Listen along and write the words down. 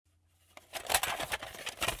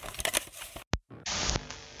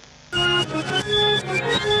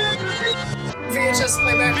VHS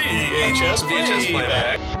Playback. VHS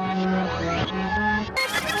Playback.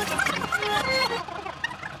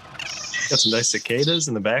 Got some nice cicadas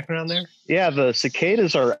in the background there. Yeah, the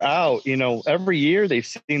cicadas are out. You know, every year they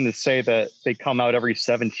seem to say that they come out every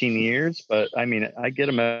 17 years, but I mean, I get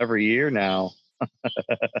them every year now.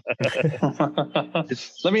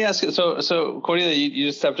 Let me ask you. So Cordelia, you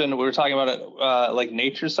just stepped in. We were talking about it, like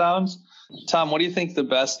nature sounds. Tom, what do you think the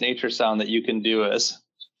best nature sound that you can do is?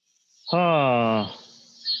 Yeah,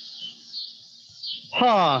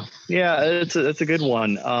 it's a good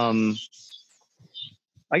one.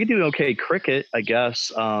 I could do okay cricket, I guess.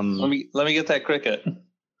 Let me get that cricket.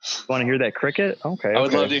 Want to hear that cricket? Okay. I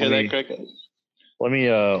would love to hear that cricket. Let me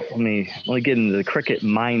get into the cricket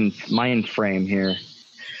mind frame here.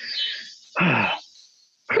 Oh,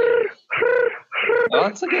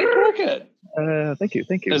 that's a good cricket. Thank you.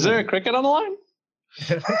 Is there a cricket on the line?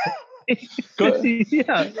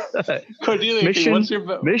 Yeah. Cordelia,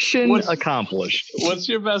 mission accomplished. What's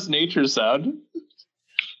your best nature sound?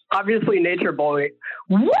 Obviously, Nature Boy.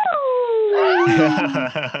 Woo!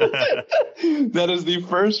 That is the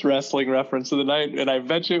first wrestling reference of the night, and I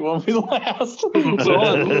bet you it won't be the last. So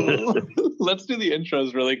let's do the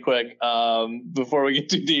intros really quick before we get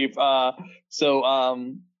too deep.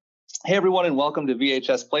 Hey, everyone, and welcome to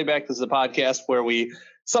VHS Playback. This is a podcast where we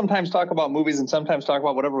sometimes talk about movies and sometimes talk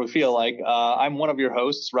about whatever we feel like. I'm one of your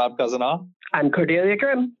hosts, Rob Cousineau. I'm Cordelia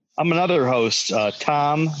Grim. I'm another host,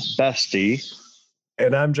 Tom Beste.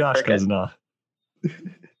 And I'm Josh Cousineau.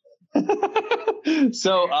 And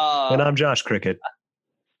I'm Josh Cricket.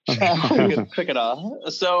 Cricket.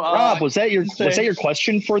 So, Rob, was that your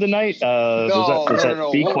question for the night? No.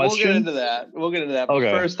 We'll get into that. Okay.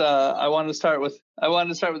 But first, I wanted to start with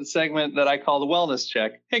the segment that I call the wellness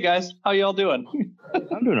check. Hey guys, how y'all doing?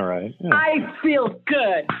 I'm doing all right. Yeah. I feel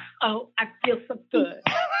good. Oh, I feel so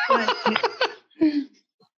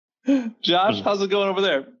good. Josh, how's it going over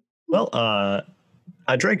there? Well,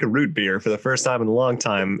 I drank a root beer for the first time in a long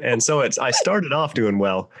time, and so I started off doing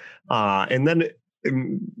well, and then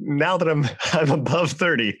now that I'm above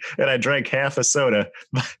 30 and I drank half a soda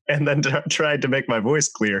and then tried to make my voice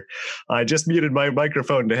clear, I just muted my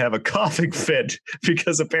microphone to have a coughing fit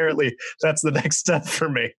because apparently that's the next step for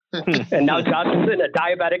me. And now Josh is in a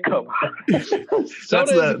diabetic coma. That's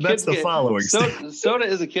the following step. Soda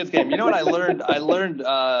is a kid's game. You know what I learned? I learned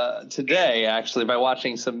today actually by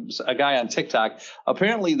watching a guy on TikTok.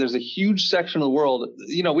 Apparently, there's a huge section of the world.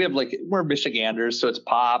 You know, we're Michiganders, so it's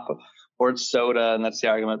pop or it's soda, and that's the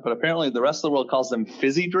argument. But apparently the rest of the world calls them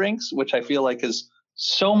fizzy drinks, which I feel like is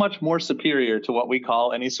so much more superior to what we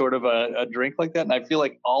call any sort of a drink like that. And I feel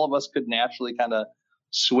like all of us could naturally kind of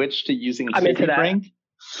switch to using fizzy drink.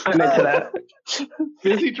 I'm into that.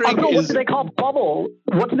 Fizzy drink what do they call bubble?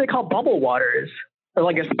 What do they call bubble waters? Or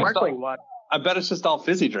like a sparkling water? I bet it's just all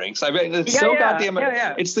fizzy drinks. I bet it's goddamn.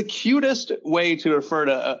 Yeah. It's the cutest way to refer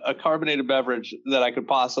to a carbonated beverage that I could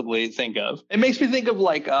possibly think of. It makes me think of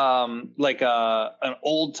like an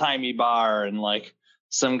old timey bar, and like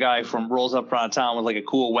some guy rolls up front of town with like a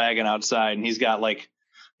cool wagon outside, and he's going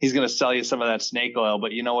to sell you some of that snake oil.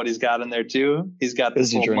 But you know what he's got in there too? He's got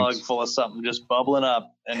this little mug full of something just bubbling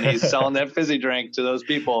up, and he's selling that fizzy drink to those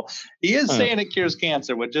people. He is saying it cures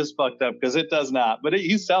cancer, which is fucked up because it does not. But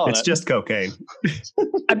he's selling it. It's just cocaine.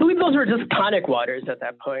 I believe those were just tonic waters at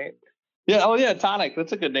that point. Yeah. Oh yeah, tonic.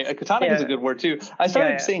 That's a good name. Tonic is a good word too. I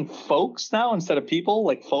started saying folks now instead of people,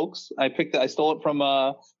 like folks. I stole it from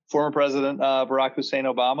former President Barack Hussein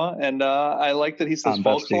Obama, and I like that he says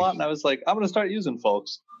folks a lot. And I was like, I'm going to start using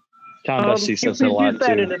folks. Tom Beste says a lot too. Can you please use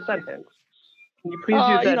that in a sentence? Can you please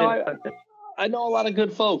use that in a sentence? I know a lot of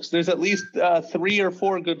good folks. There's at least 3 or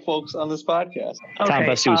 4 good folks on this podcast. Okay, Tom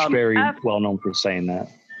Beste was very well known for saying that.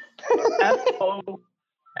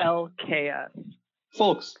 FOLKS.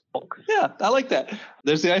 Folks. Yeah, I like that.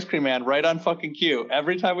 There's the ice cream man right on fucking cue.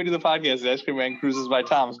 Every time we do the podcast, the ice cream man cruises by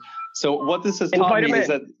Tom's. So what this has taught me is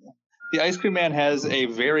that the ice cream man has a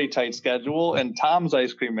very tight schedule, and Tom's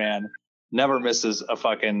ice cream man never misses a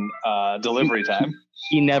fucking delivery time.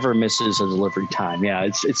 He never misses a delivery time. Yeah,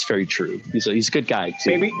 it's very true. He's a good guy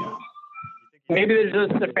too. Maybe they're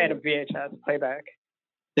just a fan of VHS Playback.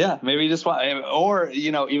 Yeah, maybe just want, or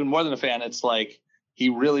even more than a fan. It's like he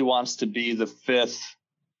really wants to be the 5th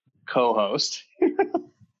co-host.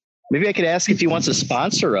 Maybe I could ask if he wants to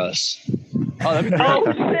sponsor us. Oh, that'd be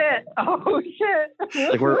great. Oh shit!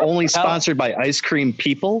 Like we're only sponsored by ice cream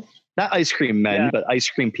people, not ice cream men, but ice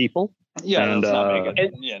cream people. Yeah, and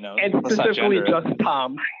and specifically just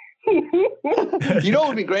Tom. You know what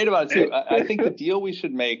would be great about it too? I think the deal we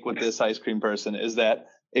should make with this ice cream person is that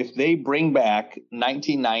if they bring back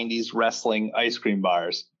 1990s wrestling ice cream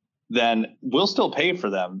bars, then we'll still pay for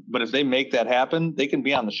them. But if they make that happen, they can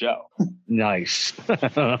be on the show. Nice. Welcome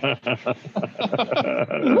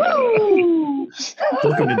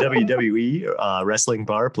to WWE Wrestling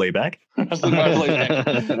Bar Playback. Wrestling Bar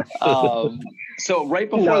Playback. So right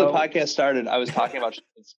before the podcast started, I was talking about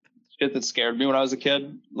shit that scared me when I was a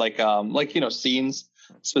kid, like scenes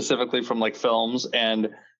specifically from like films.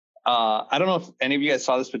 And I don't know if any of you guys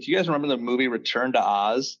saw this, but do you guys remember the movie Return to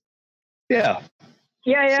Oz? Yeah.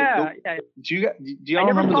 Yeah. Do you all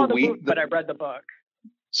remember the movie, but I read the book.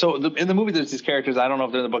 So in the movie, there's these characters. I don't know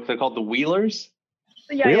if they're in the book. They're called the Wheelers.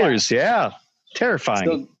 Wheelers, yeah.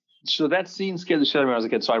 Terrifying. So that scene scared the shit out of me when I was a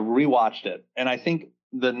kid. So I rewatched it, and I think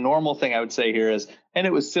the normal thing I would say here is, and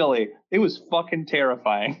it was silly. It was fucking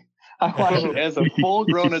terrifying. I watched it as a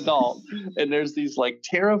full-grown adult, and there's these like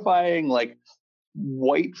terrifying like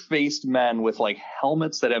white-faced men with like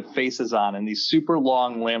helmets that have faces on and these super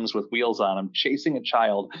long limbs with wheels on them chasing a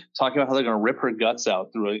child, talking about how they're going to rip her guts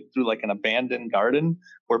out through like an abandoned garden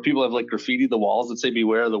where people have like graffiti the walls that say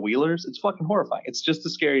beware of the Wheelers. It's fucking horrifying. It's just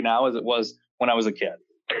as scary now as it was when I was a kid.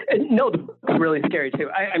 No, the book's really scary too.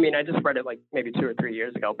 I mean, I just read it like maybe 2 or 3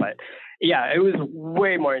 years ago, but yeah, it was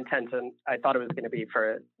way more intense than I thought it was going to be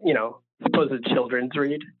for, supposed children's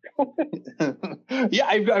read. Yeah,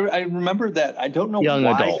 I remember that. I don't know young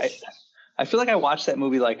why. Adults. I feel like I watched that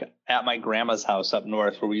movie like at my grandma's house up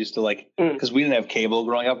north, where we used to like, because we didn't have cable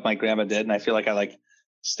growing up. My grandma did, and I feel like I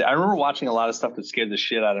remember watching a lot of stuff that scared the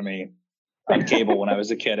shit out of me on cable when I was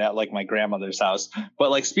a kid at like my grandmother's house.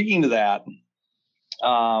 But like speaking to that,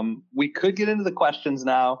 we could get into the questions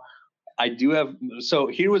now. I do have. So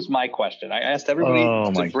here was my question. I asked everybody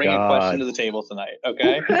to bring a question to the table tonight.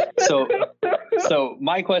 Okay. So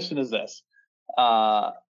my question is this.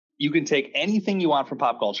 You can take anything you want from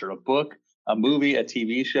pop culture, a book, a movie, a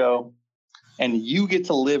TV show, and you get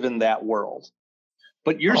to live in that world,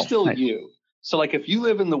 but you're still nice. You. So like if you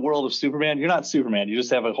live in the world of Superman, you're not Superman. You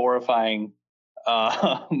just have a horrifying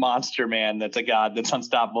monster man that's a god that's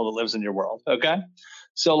unstoppable that lives in your world. Okay.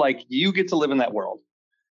 So like you get to live in that world.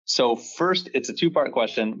 So first, it's a 2-part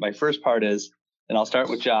question. My first part is, and I'll start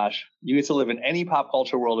with Josh, you get to live in any pop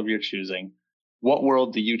culture world of your choosing. What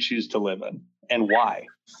world do you choose to live in and why?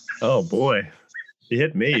 Oh boy, you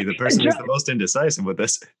hit me, the person who's the most indecisive with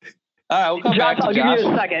this. All right, we'll come back to Josh.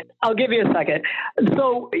 I'll give you a second.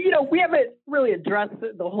 So, we haven't really addressed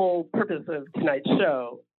the whole purpose of tonight's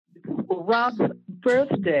show. It's Rob's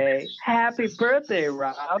birthday. Happy birthday,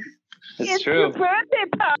 Rob. It's true. Your birthday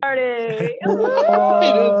party. It is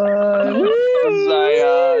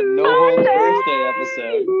my no holds birthday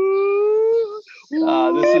episode.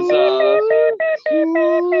 This is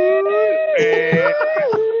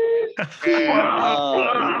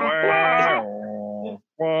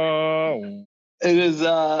it is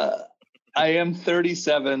I am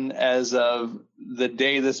 37 as of the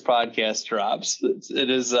day this podcast drops. It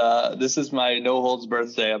is this is my no holds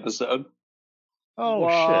birthday episode. Oh,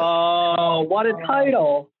 whoa, shit. What a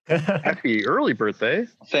title. Happy early birthday.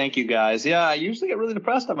 Thank you, guys. Yeah, I usually get really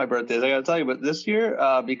depressed on my birthdays, I got to tell you. But this year,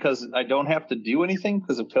 because I don't have to do anything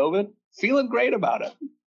because of COVID, feeling great about it.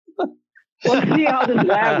 Let's see how this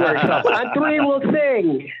lab works up. On 3, we'll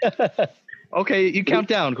sing. Okay, you count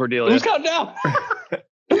down, Cordelia. Who's count down?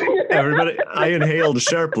 Everybody, I inhaled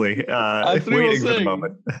sharply, waiting for the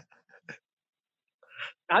moment.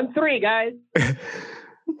 On 3, guys.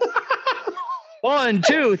 1,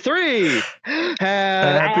 2, 3.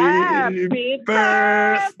 Happy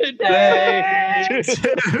birthday to you.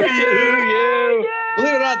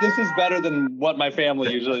 Believe it or not, this is better than what my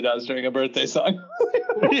family usually does during a birthday song.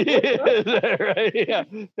 Right? Yeah.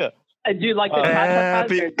 Do you like the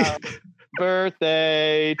happy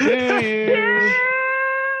birthday to you?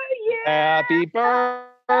 Happy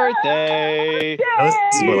birthday,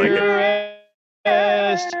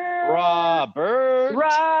 dearest Robert.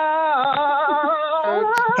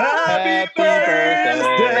 Happy birthday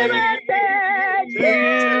to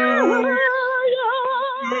you.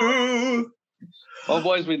 Oh,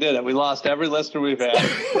 boys, we did it. We lost every listener we've had.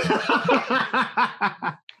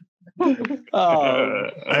 I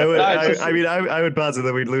would posit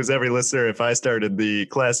that we'd lose every listener if I started the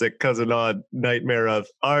classic Cousineau nightmare of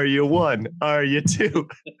 "Are you 1? Are you 2?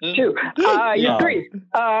 2. You're 3.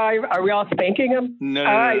 Are we all spanking him?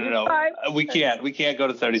 No. We can't go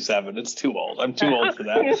to 37. It's too old. I'm too old for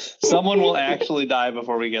that. Someone will actually die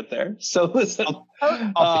before we get there. So listen.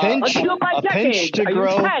 A pinch to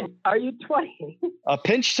grow. Are you 10? Are you 20? A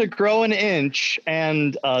pinch to grow an inch,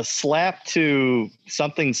 and a slap to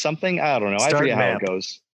something. I don't know. I forget how it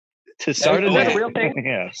goes. To start a real thing?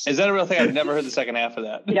 Yes. Is that a real thing? I've never heard the second half of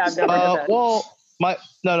that. Yeah, I've never heard that. Well,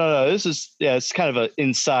 No. This is it's kind of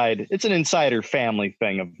it's an insider family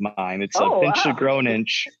thing of mine. It's a pinch to grown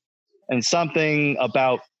inch, and something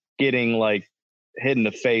about getting like hit in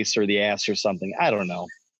the face or the ass or something. I don't know.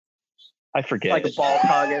 I forget. Like a ball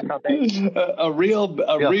hug or something. A real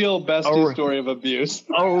Beste story of abuse.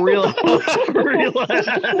 A real. That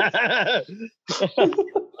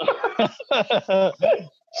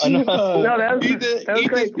was eat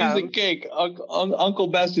great. This piece of cake. Uncle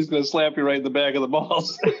Beste's going to slap you right in the back of the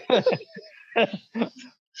balls.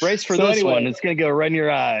 Brace for this one. It's going to go right in your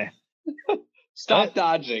eye. Stop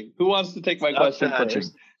dodging. Who wants to take my question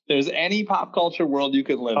first? There's any pop culture world you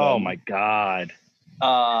can live in. Oh my God.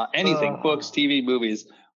 Anything, books, TV, movies,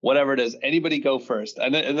 whatever it is. Anybody go first.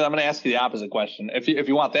 And then I'm going to ask you the opposite question. If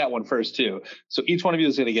you want that one first too. So each one of you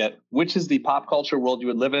is going to get, which is the pop culture world you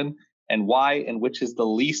would live in and why, and which is the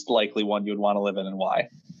least likely one you would want to live in and why.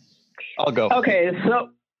 I'll go. Okay. So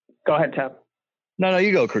go ahead, Tom. No,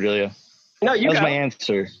 you go, Cordelia. No, you go. That's my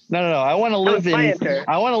answer. No. I want to live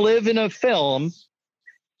in a film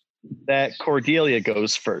that Cordelia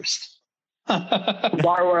goes first.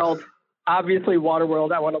 Waterworld. Obviously,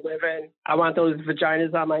 Waterworld. I want to live in. I want those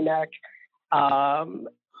vaginas on my neck. Wait,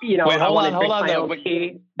 hold on though.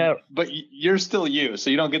 But you're still you,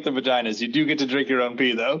 so you don't get the vaginas. You do get to drink your own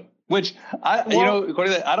pee though. Which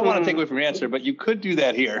Cordelia, I don't want to take away from your answer, but you could do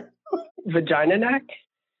that here. Vagina neck.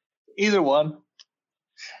 Either one.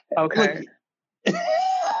 Okay. Look,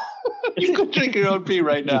 you could drink your own pee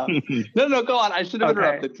right now. No, go on. I should have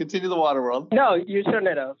interrupted. Continue the Waterworld. No, you shouldn't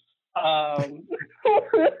have.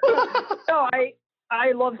 No,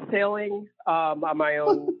 I love sailing on my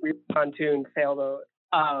own pontoon sailboat.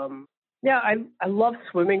 I love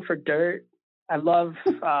swimming for dirt. I love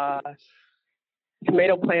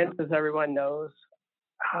tomato plants, as everyone knows.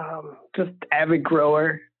 Just avid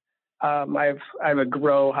grower. I have a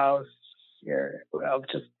grow house here of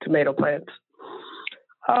just tomato plants.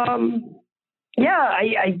 I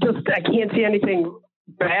can't see anything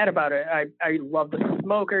bad about it. I love the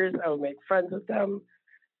smokers. I would make friends with them.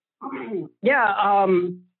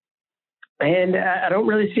 And I don't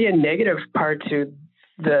really see a negative part to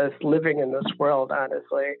this living in this world,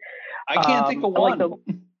 honestly. I can't think of one.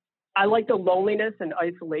 I like the loneliness and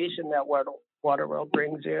isolation that Waterworld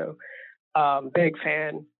brings you. Big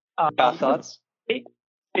fan. Goth Thoughts?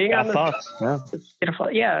 Being on the it's beautiful.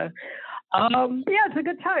 Yeah. It's a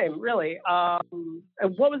good time, really.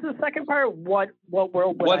 What was the second part? What world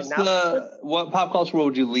would what pop culture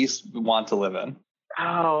world would you least want to live in?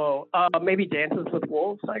 Maybe Dances with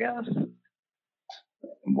Wolves, I guess.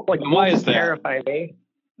 Why is that? Terrify me.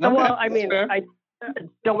 Okay, well, I mean,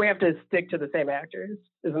 don't we have to stick to the same actors?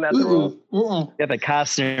 Isn't that the rule? You have a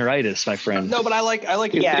Costneritis, my friend. No, but I like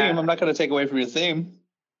your theme. I'm not going to take away from your theme.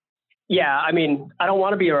 Yeah, I mean, I don't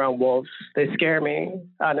want to be around wolves. They scare me,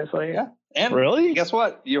 honestly. Yeah. And really? Guess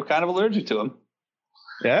what? You're kind of allergic to them.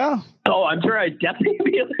 Yeah. Oh, I'm sure I'd definitely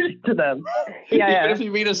be allergic to them. Even if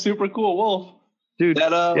you meet a super cool wolf, dude,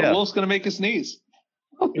 that wolf's going to make you sneeze.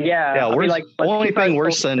 Yeah. Only thing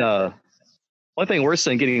worse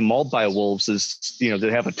than getting mauled by wolves is,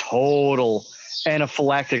 to have a total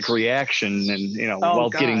anaphylactic reaction and, while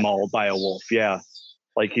getting mauled by a wolf. Yeah.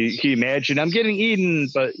 Like you imagine I'm getting eaten,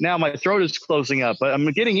 but now my throat is closing up, but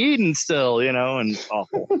I'm getting eaten still, and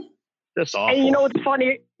awful. That's awful. And what's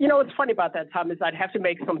funny? What's funny about that, Tom, is I'd have to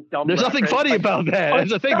make some dumb. There's nothing funny about that.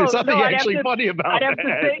 That's the thing. There's nothing actually funny about that. I'd have to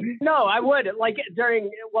say, I would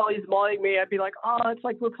while he's mauling me, I'd be like, oh, it's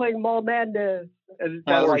like we're playing Mall Madness. And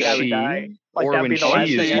then, I would die. Or when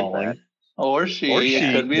she is mauling. Or she.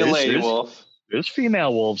 It could be a lady wolf. There's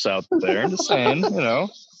female wolves out there. Just saying,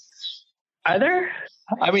 Are there?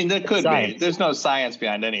 I mean, there could be. There's no science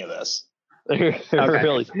behind any of this.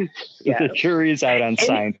 Really, the jury's out on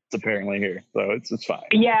science apparently here, so it's fine.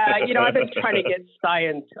 Yeah, I've been trying to get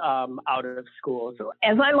science out of school. So,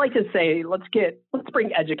 as I like to say, let's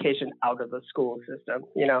bring education out of the school system.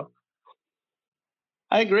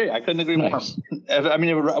 I agree. I couldn't agree more. I mean,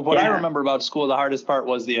 I remember about school, the hardest part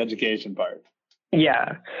was the education part.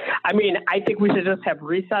 Yeah, I mean, I think we should just have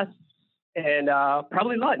recess and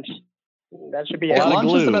probably lunch. That should be lunch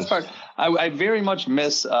is the best part. I very much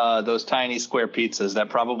miss those tiny square pizzas that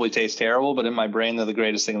probably taste terrible, but in my brain they're the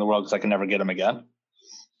greatest thing in the world because I can never get them again.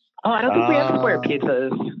 Oh, I don't think we have square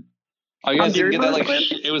pizzas. Oh, you guys didn't get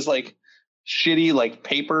that? It was like shitty, like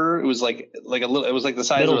paper. It was like a little. It was like the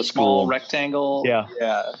size of a small rectangle. Yeah.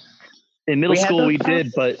 In middle school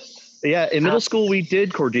we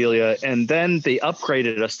did Cordelia, and then they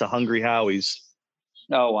upgraded us to Hungry Howie's.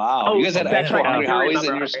 Oh wow! You guys had actual Hungry Howie's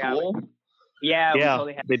in your school? Yeah,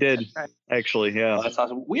 they did. Actually, yeah. Oh, that's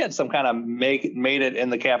awesome. We had some kind of made it in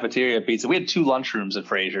the cafeteria pizza. We had 2 lunchrooms at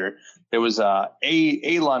Fraser. There was a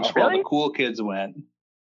lunch where all the cool kids went,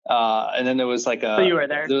 and then there was like a. So you were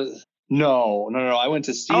there? No. I went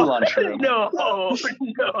to C lunchroom. No.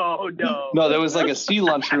 No, there was like a C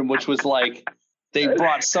lunchroom, which was like they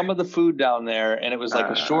brought some of the food down there, and it was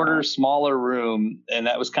like a shorter, smaller room, and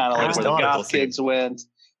that was kind of like where the goth kids went,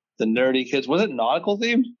 the nerdy kids. Was it nautical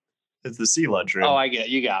themed? It's the sea lunchroom. Oh,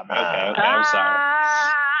 you got me. Okay. I'm sorry.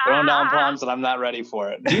 Throwing down puns, and I'm not ready for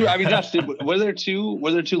it. Josh, were there two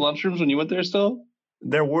lunchrooms when you went there still?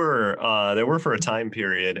 There were for a time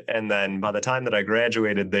period, and then by the time that I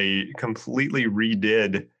graduated, they completely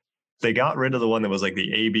redid. They got rid of the one that was like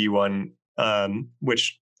the AB one,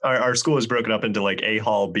 which our school is broken up into like A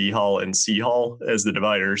hall, B hall, and C hall as the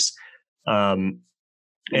dividers.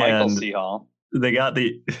 Michael C hall. They got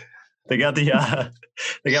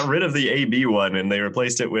rid of the AB one and they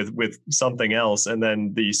replaced it with something else. And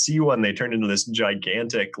then the C one, they turned into this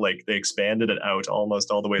gigantic, like they expanded it out almost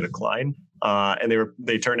all the way to Klein. And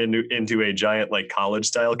they turned into a giant like college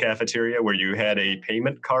style cafeteria where you had a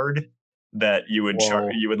payment card that you would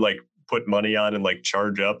you would like put money on and like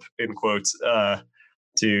charge up in quotes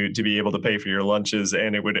to be able to pay for your lunches.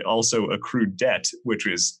 And it would also accrue debt, which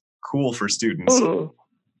was cool for students. Ooh.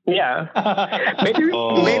 Yeah,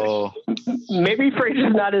 maybe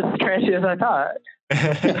Fraser's not as trashy as I thought.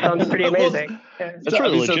 It sounds pretty amazing. That's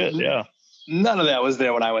really legit. Yeah, none of that was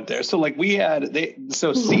there when I went there. So like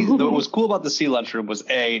what was cool about the C lunchroom was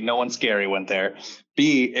A, no one scary went there.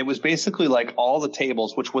 B, it was basically like all the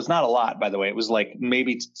tables, which was not a lot, by the way. It was like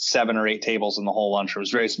maybe 7 or 8 tables in the whole lunchroom. It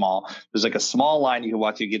was very small. There's like a small line you could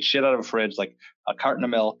walk to, you get shit out of a fridge, like a carton of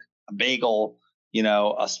milk, a bagel,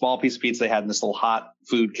 a small piece of pizza they had in this little hot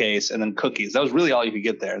food case, and then cookies. That was really all you could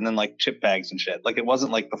get there. And then like chip bags and shit. Like it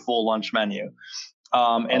wasn't like the full lunch menu.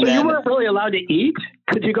 And then you weren't really allowed to eat?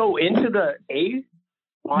 Could you go into the A?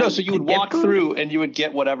 No, so you would walk through and you would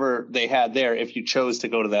get whatever they had there if you chose to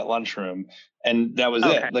go to that lunchroom. And that was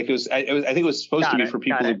it. Like I think it was supposed to be for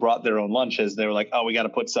people who brought their own lunches. They were like, oh, we got to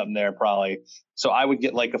put something there probably. So I would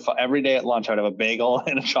get like every day at lunch, I'd have a bagel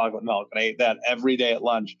and a chocolate milk. And I ate that every day at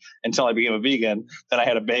lunch until I became a vegan. Then I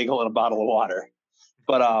had a bagel and a bottle of water.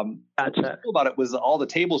 But what's cool about it was all the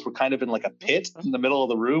tables were kind of in like a pit in the middle of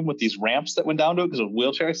the room with these ramps that went down to it because it was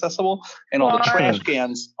wheelchair accessible, and all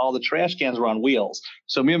the trash cans were on wheels.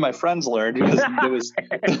 So me and my friends learned because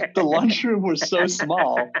the lunchroom was so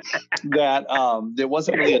small that there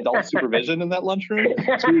wasn't really adult supervision in that lunchroom.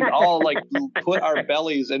 So we'd all like put our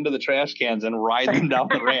bellies into the trash cans and ride them down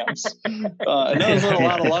the ramps. And that was what a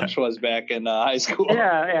lot of lunch was back in high school.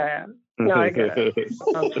 Yeah. No, I get it.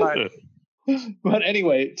 Sounds fun. But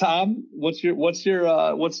anyway, Tom, what's your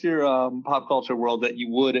pop culture world that you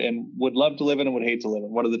would love to live in and would hate to live in?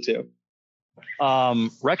 What are the two?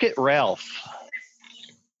 Wreck-It Ralph.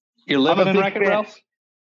 You're living in Wreck-It Ralph?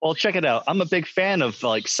 Well, check it out. I'm a big fan of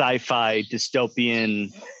like sci-fi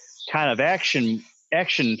dystopian kind of action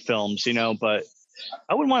films, but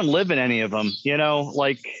I wouldn't want to live in any of them,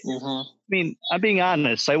 like, I mean, I'm being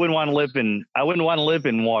honest. I wouldn't want to live in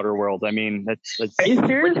Waterworld. I mean, that's Are you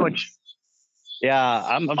serious? Yeah,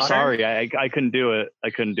 I'm sorry. I couldn't do it.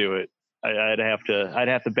 I'd have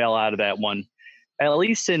to bail out of that one. At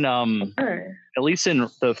least in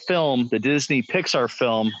the film, the Disney Pixar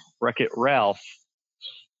film, Wreck-It Ralph,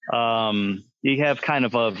 you have kind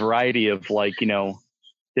of a variety of like,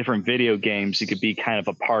 different video games you could be kind of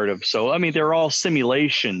a part of. So, I mean, they're all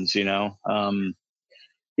simulations, Yeah,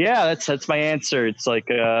 that's my answer. It's like,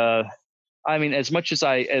 I mean, as much as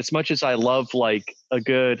I love like a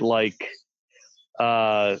good, like,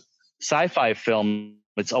 sci-fi film,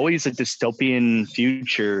 it's always a dystopian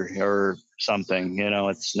future or something,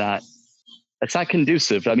 it's not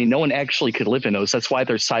conducive. I mean, no one actually could live in those. That's why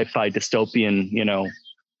they're sci-fi dystopian,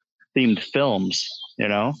 themed films,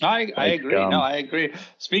 I agree. I agree.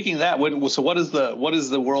 Speaking of that, what is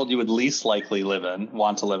the world you would least likely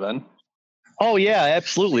want to live in? Oh yeah,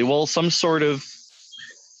 absolutely. Well, some sort of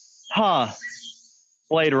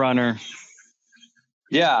Blade Runner.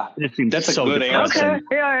 Yeah, that's a good answer. Okay.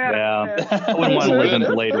 Yeah. I wouldn't want to live in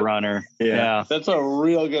Blade Runner. Yeah, that's a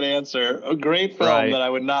real good answer. A great film that I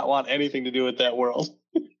would not want anything to do with that world.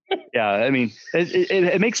 Yeah, I mean,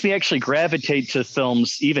 it makes me actually gravitate to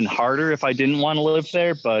films even harder if I didn't want to live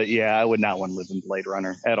there. But yeah, I would not want to live in Blade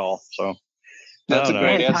Runner at all. So that's a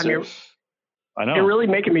great answer. I know. You're really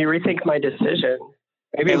making me rethink my decision.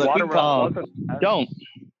 Maybe Waterworld wasn't. Don't.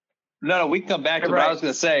 No, we can come back to what I was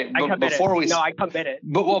going to say. I committed.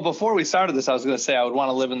 But before we started this, I was going to say I would want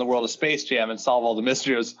to live in the world of Space Jam and solve all the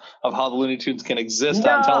mysteries of how the Looney Tunes can exist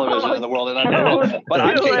on television in the world and underworld. But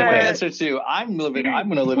I'm changing my answer to I'm going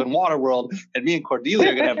to live in Waterworld, and me and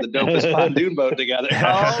Cordelia are going to have the dopest pontoon boat together.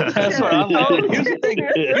 That's what I'm going. Here's the thing.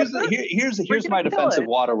 Here's my defense of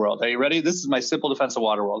Waterworld. Are you ready? This is my simple defense of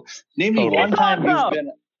Waterworld. Name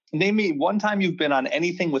me one time you've been on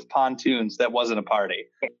anything with pontoons that wasn't a party.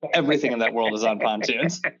 Everything in that world is on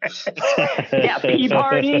pontoons. Yeah, pea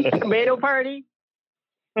party, tomato party.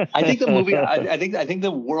 I think the movie. I think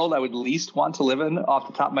the world I would least want to live in, off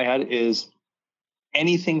the top of my head, is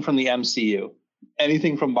anything from the MCU,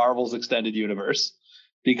 anything from Marvel's extended universe,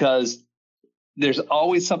 because there's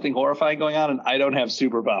always something horrifying going on, and I don't have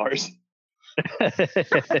superpowers.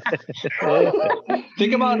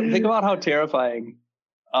 Think about how terrifying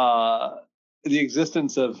the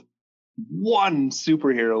existence of one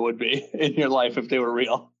superhero would be in your life if they were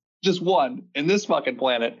real. Just one. And this fucking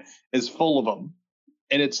planet is full of them.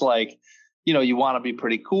 And it's like, you want to be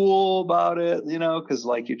pretty cool about it, because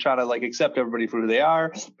like you try to like accept everybody for who they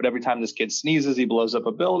are. But every time this kid sneezes, he blows up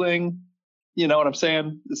a building. You know what I'm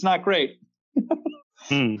saying? It's not great.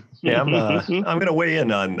 Yeah, I'm going to weigh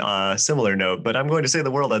in on a similar note, but I'm going to say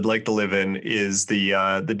the world I'd like to live in is the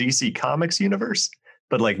DC Comics universe,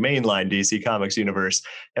 but like mainline DC Comics universe.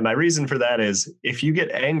 And my reason for that is if you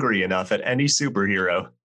get angry enough at any superhero,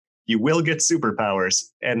 you will get superpowers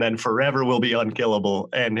and then forever will be unkillable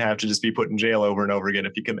and have to just be put in jail over and over again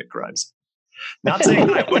if you commit crimes. Not saying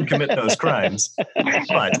that I would commit those crimes,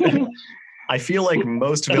 but I feel like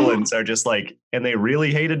most villains are just like, and they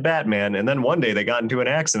really hated Batman, and then one day they got into an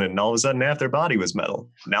accident and all of a sudden half their body was metal.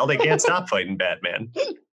 Now they can't stop fighting Batman.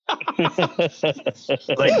 Like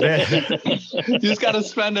that. You just got to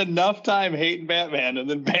spend enough time hating Batman and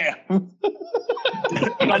then bam.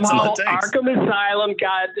 Somehow Arkham Asylum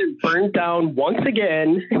got burned down once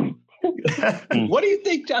again. What do you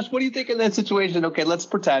think, Josh? What do you think in that situation? Okay, let's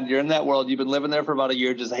pretend you're in that world. You've been living there for about a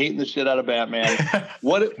year, just hating the shit out of Batman.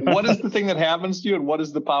 What is the thing that happens to you, and what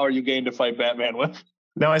is the power you gain to fight Batman with?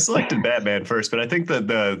 Now, I selected Batman first, but I think that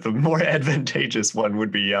the more advantageous one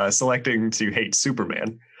would be selecting to hate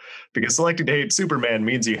Superman, because selecting to hate Superman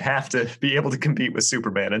means you have to be able to compete with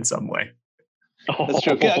Superman in some way. That's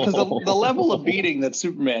true. Yeah, because the level of beating that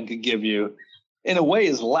Superman could give you, in a way,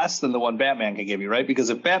 is less than the one Batman can give you, right? Because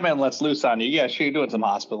if Batman lets loose on you, yeah, sure, you're doing some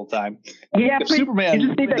hospital time. Yeah, if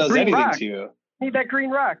Superman does anything rock. to you, you need that green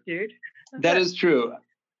rock, dude. That is true.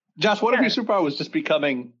 Josh, what if your superpower was just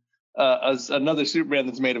becoming another Superman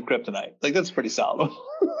that's made of kryptonite? Like, that's pretty solid.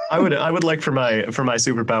 I would like for my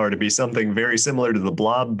superpower to be something very similar to the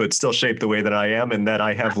Blob, but still shaped the way that I am, and that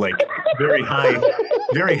I have like very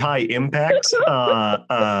high impact.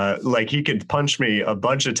 Like he could punch me a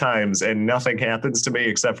bunch of times and nothing happens to me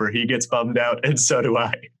except for he gets bummed out, and so do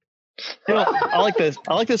I. I like this.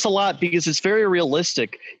 I like this a lot because it's very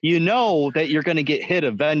realistic. You know that you're going to get hit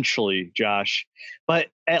eventually, Josh, but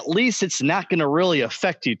at least it's not going to really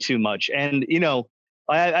affect you too much. And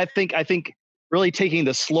I think really taking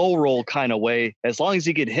the slow roll kind of way, as long as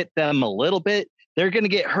you could hit them a little bit, they're going to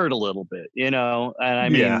get hurt a little bit, And I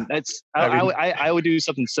mean, I would do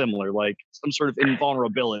something similar, like some sort of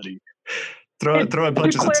invulnerability. Throwing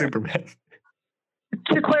punches at Superman.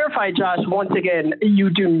 To clarify, Josh, once again, you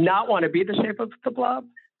do not want to be the shape of the Blob?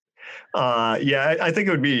 Yeah, I think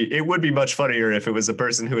it would be much funnier if it was a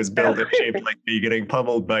person who is built and shaped like me getting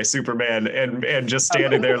pummeled by Superman and just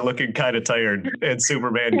standing there looking kind of tired, and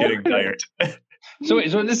Superman getting tired. So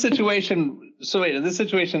in this situation,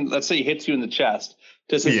 let's say he hits you in the chest.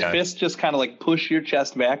 Does his fist just kind of like push your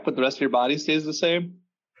chest back, but the rest of your body stays the same?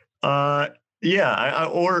 Yeah,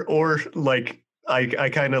 or like I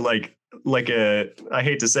kind of like I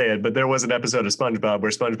hate to say it, but there was an episode of SpongeBob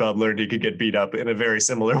where SpongeBob learned he could get beat up in a very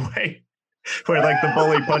similar way, where like the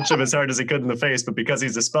bully punched him as hard as he could in the face, but because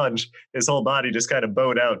he's a sponge, his whole body just kind of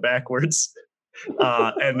bowed out backwards.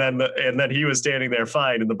 And then he was standing there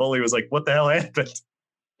fine, and the bully was like, "What the hell happened?"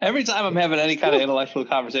 Every time I'm having any kind of intellectual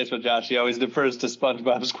conversation with Josh, he always defers to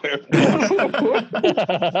SpongeBob SquarePants.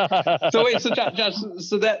 So Josh,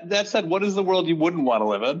 so that said, what is the world you wouldn't want to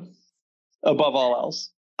live in above all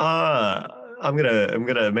else? I'm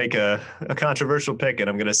gonna make a controversial pick, and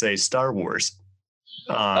I'm gonna say Star Wars.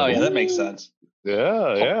 That makes sense.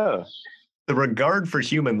 Yeah. The regard for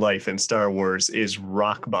human life in Star Wars is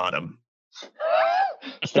rock bottom.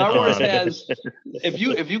 Star Wars has, if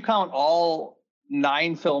you count all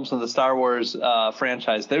 9 films in the Star Wars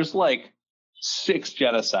franchise, there's like 6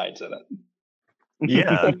 genocides in it.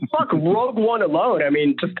 Yeah. Fuck Rogue One alone. I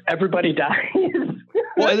mean, just everybody dies.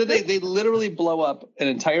 Well, and then they literally blow up an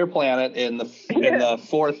entire planet in the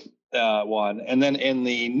fourth one, and then in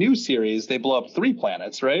the new series they blow up 3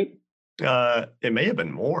 planets, right? It may have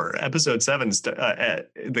been more. Episode 7,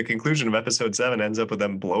 the conclusion of episode 7 ends up with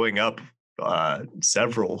them blowing up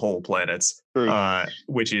several whole planets,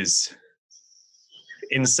 which is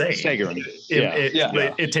insane. Staggering.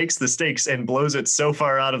 It takes the stakes and blows it so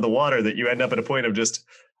far out of the water that you end up at a point of just,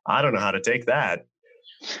 I don't know how to take that.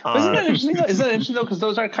 Isn't that interesting? Isn't that interesting though? Because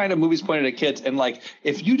those are kind of movies pointed at kids, and like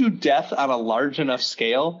if you do death on a large enough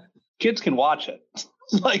scale, kids can watch it.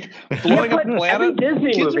 Like blowing up a planet,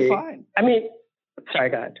 Disney kids movie, are fine. I mean,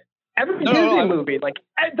 sorry, God. Every Disney movie, like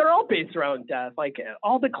they're all based around death, like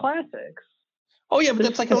all the classics. Oh yeah, but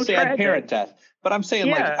that's like a sad tragic. Parent death. But I'm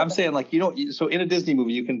saying like you know, so in a Disney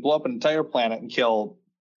movie you can blow up an entire planet and kill,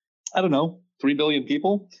 I don't know, 3 billion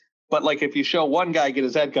people. But like if you show one guy get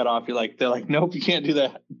his head cut off, they're like, nope, you can't do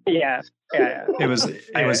that. Yeah. It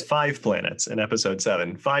was 5 planets in episode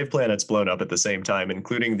 7. 5 planets blown up at the same time,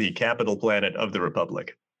 including the capital planet of the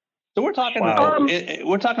Republic. So we're talking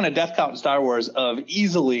we're talking a death count in Star Wars of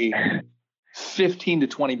easily 15 to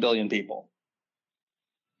 20 billion people.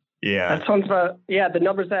 Yeah. That sounds about, the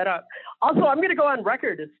numbers add up. Also, I'm going to go on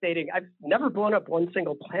record as stating I've never blown up one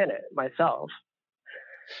single planet myself.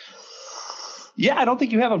 Yeah, I don't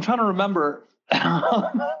think you have. I'm trying to remember.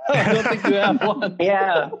 I don't think you have one.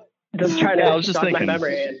 Yeah. Just trying to I was just thinking. my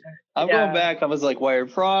memory. I'm going back. I was like, Wired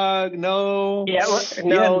Frog, no. Yeah,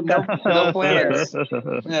 no planets.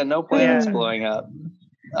 Yeah, no planets blowing up.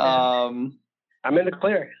 I'm in the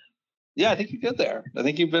clear. Yeah, I think you're good there. I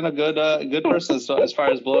think you've been a good person as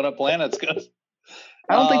far as blowing up planets goes.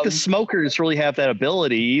 I don't think the smokers really have that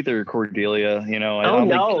ability either, Cordelia. You know, I don't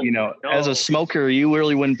think, as a smoker, you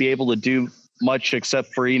really wouldn't be able to do much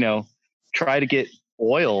except for, try to get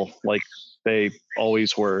oil like they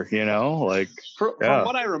always were, like. From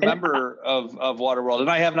what I remember of Waterworld, and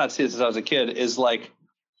I have not seen it since I was a kid, is like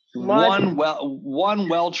one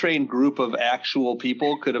well-trained group of actual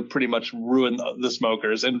people could have pretty much ruined the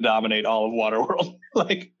smokers and dominate all of Waterworld.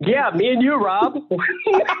 Like, yeah, me and you, Rob. I'm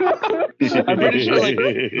pretty sure, like,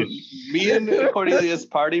 me and Cordelia's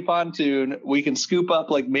party pontoon, we can scoop up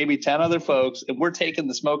like maybe 10 other folks, and we're taking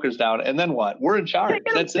the smokers down. And then what? We're in charge.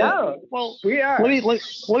 That's it. Well, we are. Let me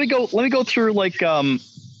go through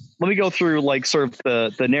sort of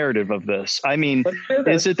the narrative of this. I mean,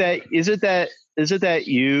 is it that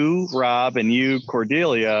you, Rob, and you,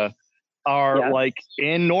 Cordelia, are like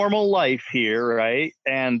in normal life here, right?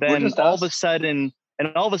 And then all of a sudden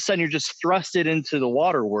you're just thrusted into the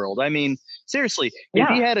water world. I mean, seriously, if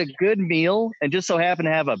you had a good meal and just so happen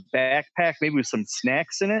to have a backpack, maybe with some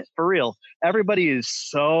snacks in it, for real, everybody is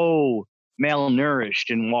so malnourished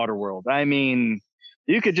in Waterworld. I mean,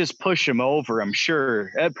 you could just push them over, I'm sure.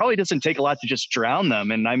 It probably doesn't take a lot to just drown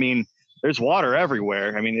them. And I mean, there's water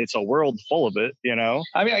everywhere. I mean, it's a world full of it, I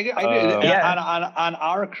mean, on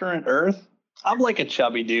our current Earth, I'm like a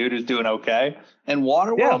chubby dude who's doing okay. In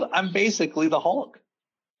Waterworld, I'm basically the Hulk.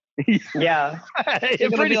 Yeah. They're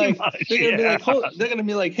going to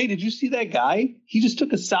be like, hey, did you see that guy? He just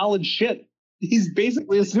took a solid shit. He's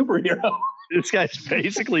basically a superhero. This guy's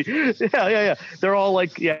basically, yeah. They're all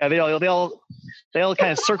like, they all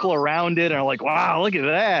kind of circle around it and are like, wow, look at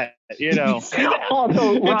that,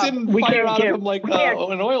 Also, it didn't fire out of him like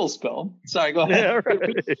an oil spill. Sorry, go ahead. Yeah,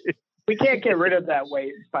 right. We can't get rid of that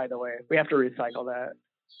waste, by the way. We have to recycle that.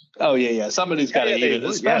 Oh, yeah. Somebody's got to eat it,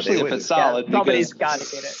 especially if it's solid. Somebody's got to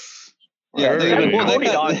get it. Yeah,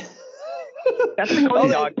 that's the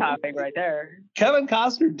Cody dog topping right there. Kevin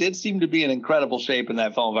Costner did seem to be in incredible shape in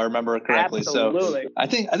that film, if I remember correctly. Absolutely. So I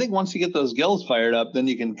think once you get those gills fired up, then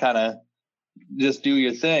you can kind of just do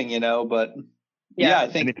your thing, But I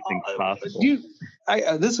think anything's possible.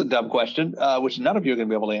 This is a dumb question, which none of you are going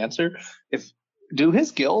to be able to answer. Do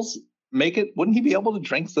his gills make it? Wouldn't he be able to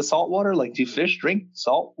drink the salt water? Like, do fish drink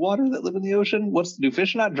salt water that live in the ocean? Do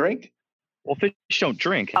fish not drink? Well, fish don't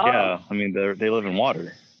drink. Yeah, I mean they live in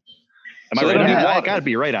water. Am I right on that? I got to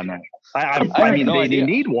be right on that. I mean, they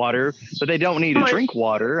need water, but they don't need to drink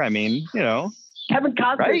water. I mean, Kevin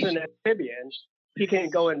Costner's an amphibian. He can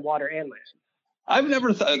go in water and land. I've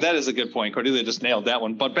never thought that is a good point. Cordelia just nailed that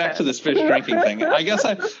one. But back to this fish drinking thing. I guess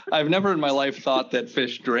I've never in my life thought that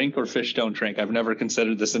fish drink or fish don't drink. I've never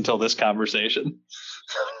considered this until this conversation.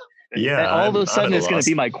 Yeah. And all of a sudden, it's going to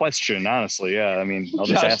be my question. Honestly, yeah. I mean, I'll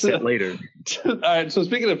just ask it later. All right. So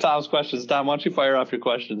speaking of Tom's questions, Tom, why don't you fire off your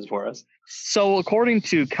questions for us? So according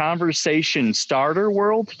to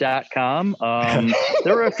conversationstarterworld.com,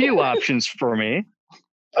 there are a few options for me.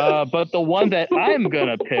 But the one that I'm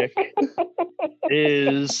gonna pick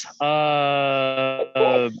is what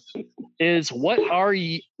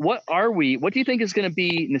do you think is gonna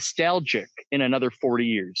be nostalgic in another 40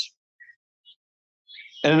 years?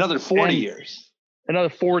 In another 40 years. Another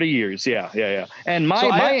 40 years, yeah. And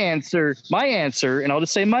my answer, and I'll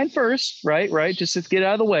just say mine first, right? Just to get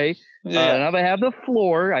out of the way. Yeah. Now that I have the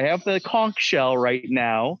floor, I have the conch shell right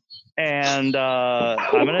now, and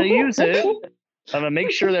I'm gonna use it. I'm gonna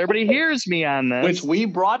make sure that everybody hears me on this. Which we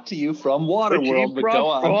brought to you from Waterworld, but go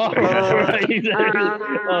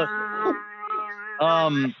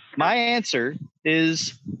on. My answer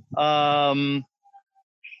is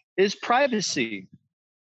privacy.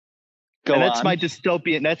 That's my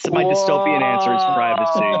dystopian. That's my dystopian answer is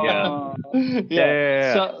privacy.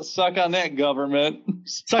 Yeah. Suck on that, government.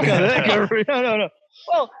 Suck on that, government. No.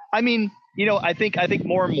 Well, I mean, I think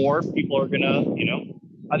more and more people are gonna,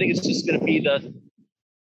 I think it's just gonna be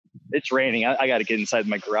it's raining. I got to get inside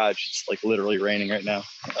my garage. It's like literally raining right now.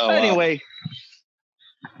 Anyway.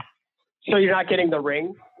 So you're not getting the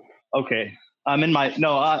ring? Okay. I'm in my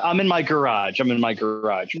garage. I'm in my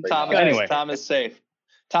garage. Anyway. Tom is safe.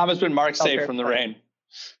 Tom has been marked safe from the rain.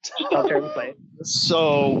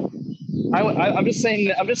 So I'm just saying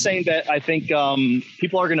that I think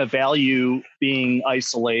people are going to value being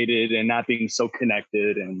isolated and not being so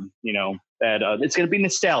connected, and that it's going to be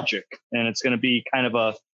nostalgic, and it's going to be kind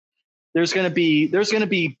of there's going to be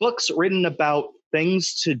books written about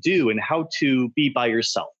things to do and how to be by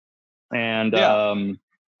yourself, and I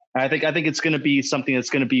think it's going to be something that's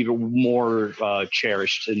going to be more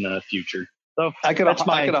cherished in the future. So I could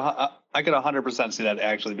 100% see that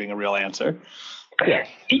actually being a real answer. Yeah.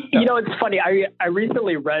 It's funny. I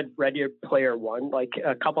recently read Ready Player One like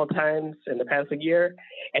a couple of times in the past year,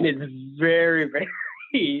 and it's very, very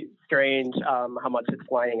strange how much it's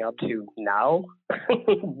lining up to now.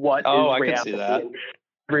 What is reality? I can see that.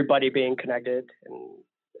 Everybody being connected and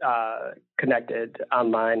connected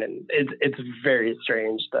online, and it's very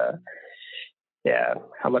strange.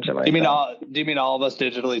 How much I like. Do you mean all of us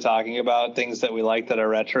digitally talking about things that we like that are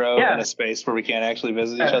retro in a space where we can't actually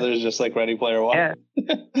visit each other, just like Ready Player One? Yeah.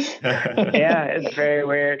 It's very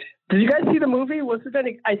weird. Did you guys see the movie? Was it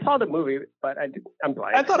any? I saw the movie, but I'm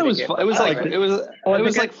blind. I thought it was fun. It was like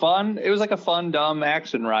fun. It was like a fun, dumb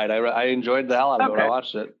action ride. I enjoyed the hell out of it when I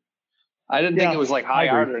watched it. I didn't think it was like high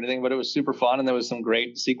art or anything, but it was super fun, and there was some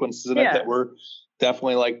great sequences in it that were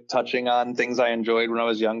definitely like touching on things I enjoyed when I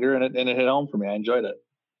was younger, and it hit home for me. I enjoyed it.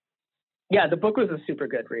 Yeah, the book was a super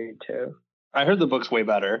good read too. I heard the book's way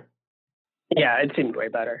better. Yeah, it seemed way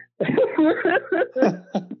better. Let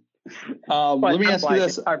me ask you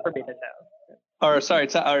this. It's hard for me to know. Or sorry,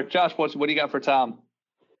 Josh, what do you got for Tom?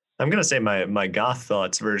 I'm gonna say my Goth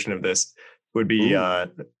Thoughts version of this would be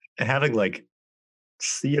having like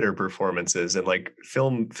theater performances and like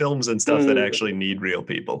films and stuff that actually need real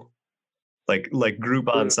people. Like group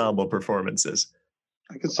ensemble performances.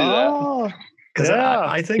 I can see that. Because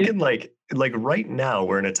I think in like right now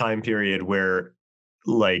we're in a time period where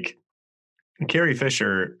like Carrie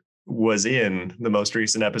Fisher was in the most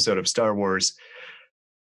recent episode of Star Wars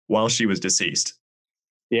while she was deceased.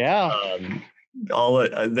 Yeah.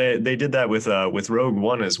 They did that with Rogue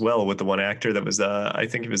One as well, with the one actor that was I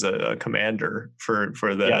think he was a commander for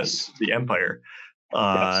the Empire.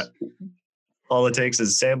 All it takes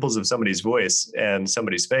is samples of somebody's voice and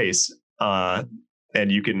somebody's face, and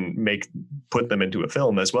you can put them into a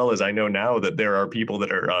film. As well as I know now that there are people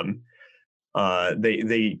that are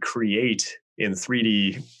they create in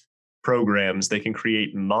 3D programs. They can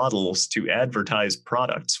create models to advertise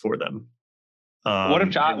products for them. What if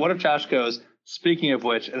Josh goes, speaking of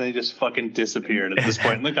which, and then he just fucking disappeared at this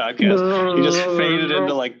point in the podcast? He just faded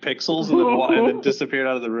into like pixels and then disappeared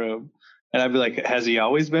out of the room. And I'd be like, has he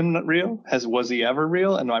always been real? Was he ever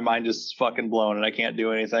real? And my mind just fucking blown and I can't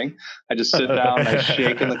do anything. I just sit down and I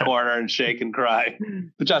shake in the corner and shake and cry.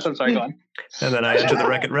 But Josh, I'm sorry, go on. And then I enter the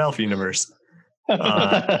Wreck-It Ralph universe. But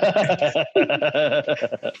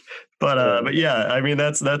yeah, I mean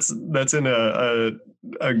that's in a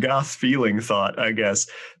goth feeling thought, I guess,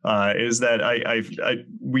 is that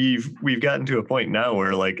we've gotten to a point now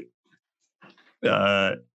where like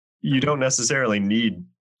you don't necessarily need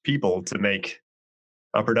people to make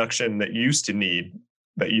a production that used to be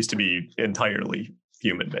entirely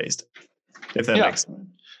human based, if that makes sense.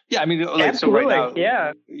 Yeah, I mean, like, so right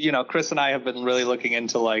now, Chris and I have been really looking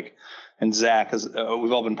into and Zach,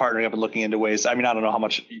 we've all been partnering up and looking into ways. I mean, I don't know how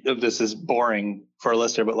much of this is boring for a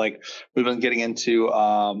listener, but like we've been getting into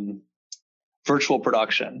virtual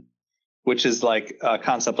production which is like a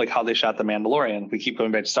concept like how they shot The Mandalorian. We keep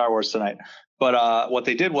going back to Star Wars tonight. But what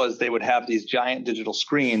they did was they would have these giant digital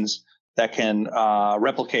screens that can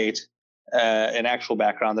replicate an actual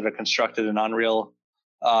background that are constructed in Unreal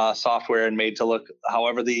software and made to look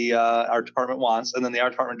however the art department wants. And then the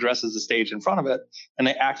art department dresses the stage in front of it, and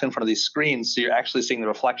they act in front of these screens. So you're actually seeing the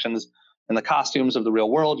reflections in the costumes of the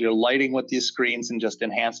real world. You're lighting with these screens and just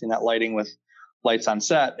enhancing that lighting with lights on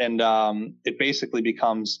set. And it basically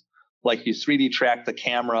becomes like you 3D track the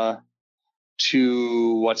camera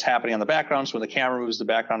to what's happening on the background. So when the camera moves, the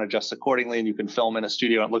background adjusts accordingly, and you can film in a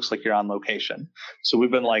studio. And it looks like you're on location. So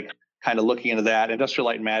we've been like kind of looking into that. Industrial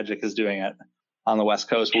Light and Magic is doing it on the West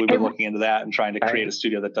Coast, but we've been looking into that and trying to create a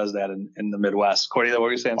studio that does that in the Midwest. Cordelia, what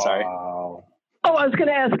were you saying? Sorry. Oh, I was going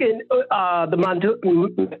to ask the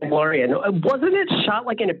Mandalorian. Wasn't it shot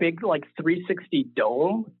like in a big like 360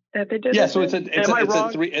 dome that they did? Yeah, so it's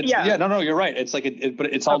no, you're right. It's like but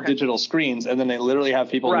it's all digital screens, and then they literally have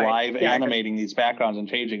people live animating these backgrounds and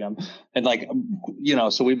changing them, and like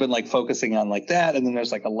so we've been like focusing on like that, and then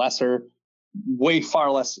there's like a lesser, way far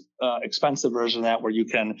less expensive version of that where you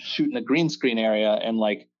can shoot in the green screen area and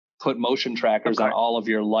like put motion trackers on all of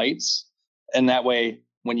your lights, and that way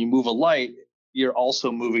when you move a light, you're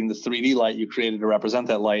also moving the 3D light you created to represent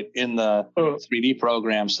that light in the 3D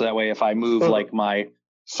program. So that way, if I move like my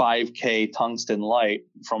 5K tungsten light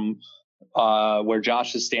from where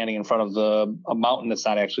Josh is standing in front of a mountain that's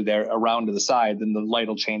not actually there, around to the side, then the light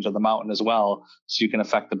will change on the mountain as well. So you can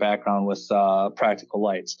affect the background with practical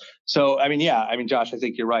lights. So, Josh, I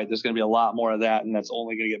think you're right. There's going to be a lot more of that, and that's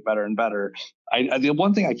only going to get better and better. The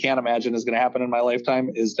one thing I can't imagine is going to happen in my lifetime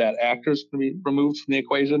is that actors can be removed from the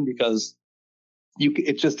equation, because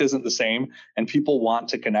it just isn't the same, and people want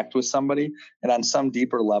to connect with somebody. And on some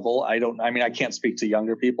deeper level, I can't speak to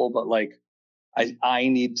younger people, but like I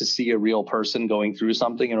need to see a real person going through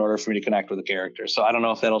something in order for me to connect with a character. So I don't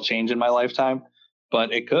know if that'll change in my lifetime,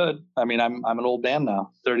 but it could. I mean, I'm an old man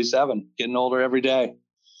now, 37, getting older every day.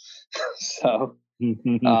 So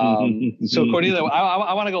Cordelia,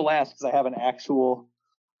 I want to go last because I have an actual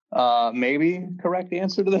maybe correct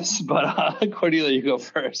answer to this, but Cordelia, you go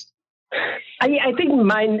first. I think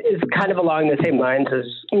mine is kind of along the same lines as,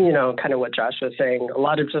 kind of what Josh was saying, a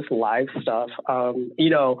lot of just live stuff. I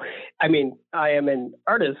am an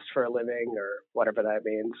artist for a living, or whatever that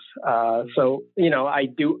means. So, I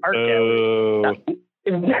do art galleries.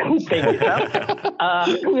 Thank you, Seth.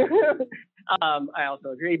 I also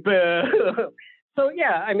agree. So,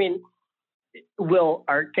 yeah, will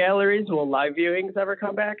art galleries, will live viewings ever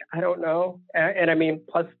come back? I don't know. And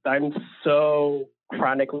plus I'm so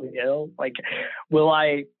chronically ill. Like, will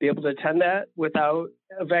I be able to attend that without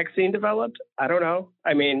a vaccine developed? I don't know.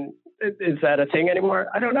 Is that a thing anymore?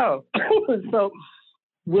 I don't know. So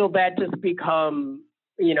will that just become,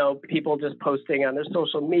 people just posting on their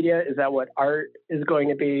social media? Is that what art is going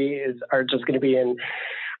to be? Is art just going to be in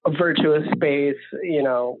a virtuous space,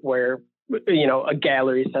 where a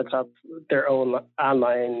gallery sets up their own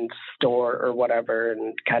online store or whatever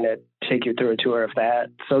and kind of take you through a tour of that.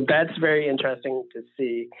 So that's very interesting to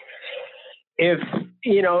see if,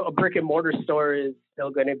 a brick and mortar store is still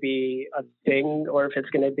going to be a thing, or if it's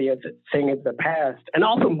going to be a thing of the past. And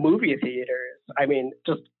also movie theaters.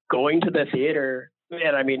 Just going to the theater.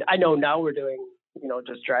 And I know now we're doing,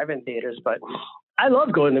 just drive-in theaters, but I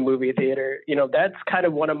love going to the movie theater. That's kind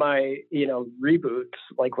of one of my, reboots.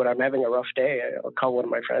 Like when I'm having a rough day, I'll call one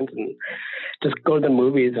of my friends and just go to the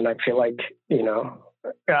movies. And I feel like,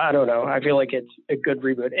 I don't know. I feel like it's a good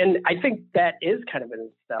reboot. And I think that is kind of a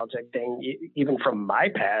nostalgic thing, even from my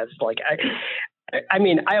past. Like,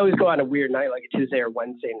 I always go on a weird night, like a Tuesday or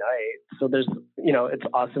Wednesday night. So there's, it's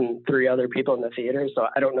awesome 3 other people in the theater. So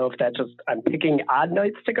I don't know if that's just, I'm picking odd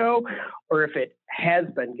nights to go, or if it has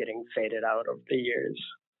been getting faded out over the years.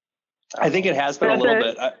 I think it has been a little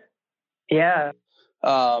bit. Yeah.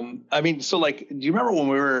 So like, do you remember when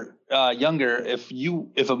we were younger,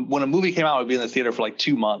 when a movie came out, it would be in the theater for like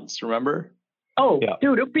 2 months, remember? Oh, yeah.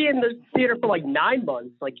 Dude, it'll be in the theater for like 9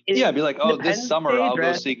 months. Like, it'd be like, this summer I'll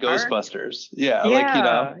go see Ghostbusters. Yeah.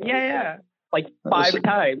 Yeah. Like 5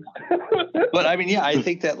 times. But I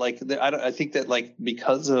think that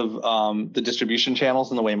because of the distribution channels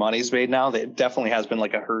and the way money's made now, that definitely has been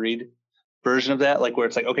like a hurried version of that. Like where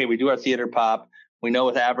it's like, okay, we do our theater pop. We know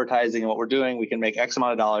with advertising and what we're doing, we can make X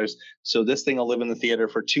amount of dollars. So this thing will live in the theater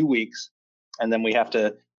for 2 weeks. And then we have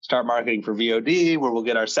to start marketing for VOD, where we'll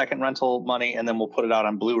get our second rental money, and then we'll put it out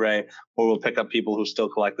on Blu-ray, where we'll pick up people who still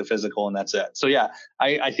collect the physical, and that's it. So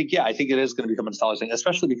I think it is going to become a nostalgia thing,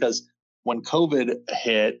 especially because when COVID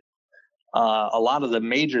hit, a lot of the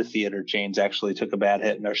major theater chains actually took a bad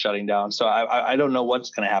hit and are shutting down. So I don't know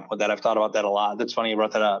what's going to happen with that. I've thought about that a lot. That's funny you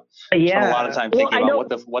brought that up. Yeah. Spent a lot of time thinking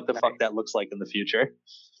about what the fuck that looks like in the future.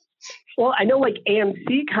 Well, I know like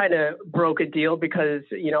AMC kind of broke a deal because,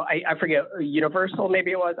 I forget, Universal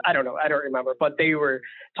maybe it was. I don't know. I don't remember. But they were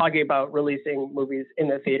talking about releasing movies in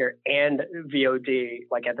the theater and VOD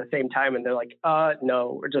like at the same time. And they're like,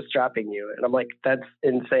 no, we're just dropping you. And I'm like, that's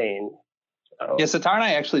insane. So. Yeah, Sitar and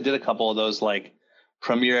I actually did a couple of those like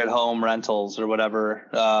premiere at home rentals or whatever,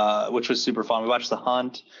 which was super fun. We watched The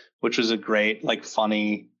Hunt, which was a great, like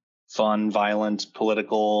fun, violent,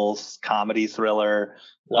 political comedy thriller.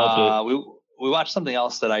 We watched something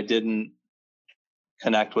else that I didn't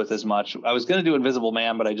connect with as much. I was going to do Invisible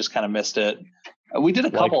Man, but I just kind of missed it. We did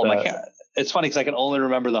a couple. It's funny because I can only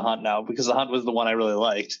remember The Hunt now because The Hunt was the one I really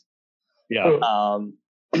liked. Yeah.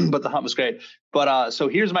 But The Hunt was great. But so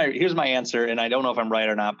here's my answer, and I don't know if I'm right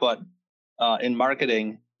or not. But in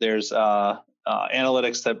marketing, there's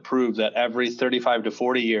analytics that prove that every 35 to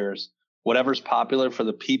 40 years, whatever's popular for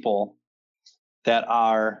the people that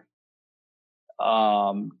are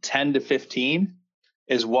 10 to 15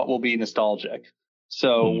 is what will be nostalgic.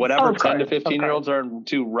 So whatever 10 to 15-year-olds are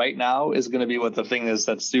into right now is going to be what the thing is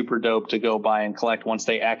that's super dope to go buy and collect once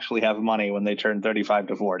they actually have money when they turn 35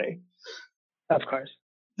 to 40. Of course.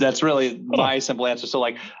 That's really my simple answer. So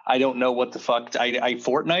like, I don't know what the fuck.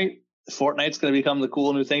 Fortnite's going to become the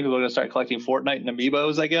cool new thing. People are going to start collecting Fortnite and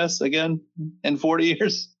Amiibos, I guess, again in 40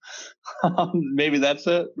 years. Maybe that's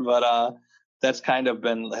it. But that's kind of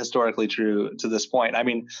been historically true to this point. I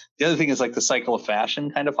mean, the other thing is like the cycle of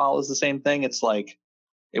fashion kind of follows the same thing. It's like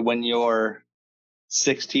when you're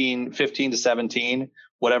 15 to 17,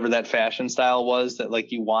 whatever that fashion style was that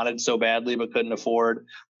like you wanted so badly but couldn't afford,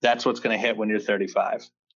 that's what's going to hit when you're 35.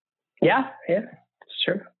 Yeah,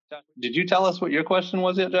 sure. Did you tell us what your question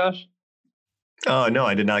was yet, Josh? Oh, no,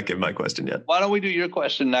 I did not give my question yet. Why don't we do your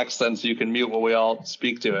question next then so you can mute while we all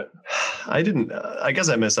speak to it? I didn't. I guess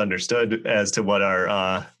I misunderstood as to what our...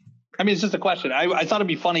 I mean, it's just a question. I thought it'd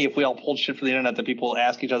be funny if we all pulled shit from the internet that people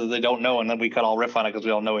ask each other they don't know, and then we could all riff on it because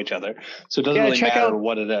we all know each other. So it doesn't really matter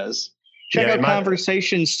what it is. Check out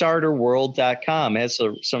conversationstarterworld.com. It has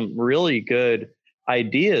some really good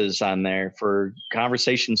ideas on there for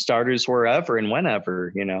conversation starters wherever and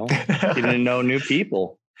whenever, getting to know new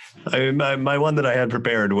people. My one that I had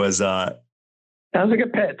prepared was that was a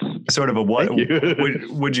good pitch. Sort of a what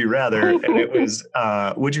would you rather? And it was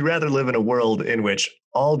would you rather live in a world in which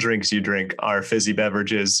all drinks you drink are fizzy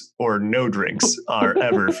beverages or no drinks are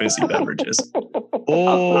ever fizzy beverages?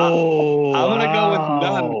 Oh, I'm gonna go with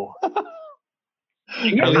none.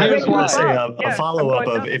 Here's what I say a follow-up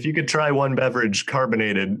of if you could try one beverage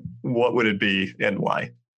carbonated, what would it be and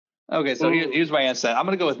why? Okay, so here's my answer. I'm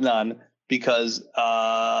going to go with none because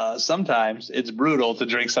sometimes it's brutal to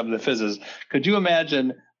drink some of the fizzes. Could you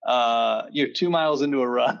imagine you're 2 miles into a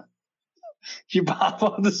run, you pop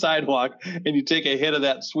on the sidewalk and you take a hit of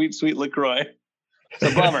that sweet, sweet LaCroix?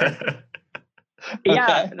 It's a bummer.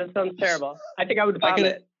 Yeah, that sounds terrible. I think I would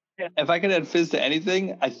vomit. If I could add fizz to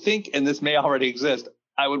anything, I think, and this may already exist,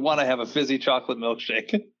 I would want to have a fizzy chocolate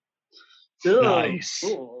milkshake. Nice.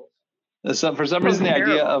 For some reason, the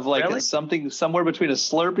idea of like something somewhere between a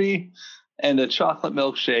Slurpee and a chocolate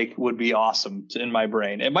milkshake would be awesome in my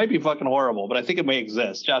brain. It might be fucking horrible, but I think it may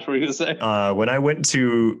exist. Josh, what were you going to say?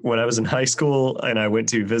 When I was in high school and I went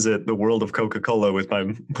to visit the world of Coca-Cola with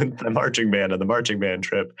my marching band on the marching band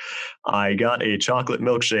trip, I got a chocolate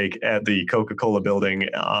milkshake at the Coca-Cola building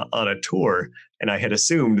on a tour. And I had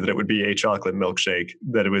assumed that it would be a chocolate milkshake,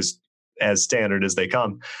 that it was as standard as they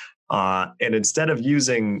come. And instead of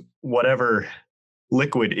using whatever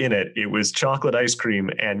liquid in it, it was chocolate ice cream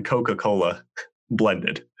and Coca-Cola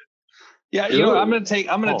blended. Yeah, I'm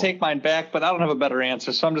gonna take mine back, but I don't have a better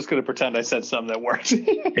answer, so I'm just gonna pretend I said something that worked.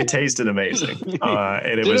 It tasted amazing,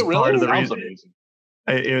 and it was part of the reason.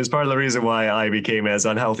 It was part of the reason why I became as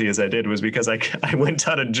unhealthy as I did was because I went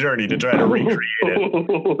on a journey to try to recreate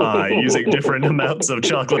it using different amounts of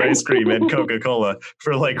chocolate ice cream and Coca-Cola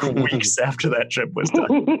for like weeks after that trip was done.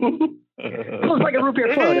 It was like a root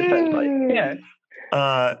beer float, essentially. Yeah.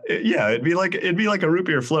 Yeah, it'd be like a root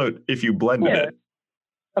beer float if you blended it.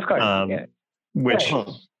 Of course. Which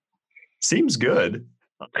seems good.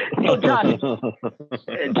 So Josh,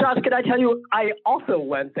 can I tell you, I also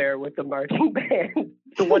went there with the marching band,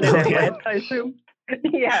 the one in Atlanta, I assume.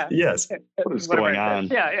 Yeah. Yes. What is going on?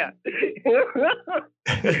 Yeah.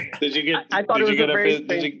 Did you get? I thought it was a very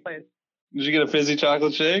strange place. Did you get a fizzy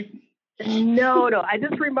chocolate shake? No. I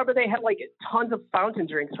just remember they had like tons of fountain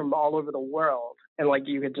drinks from all over the world, and like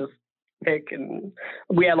you could just pick, and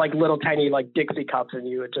we had like little tiny like Dixie cups, and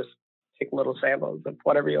you would just take little samples of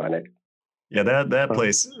whatever you wanted. Yeah, that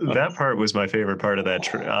place, that part was my favorite part of that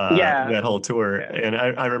that whole tour. Yeah. And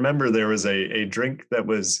I remember there was a drink that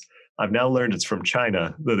was, I've now learned it's from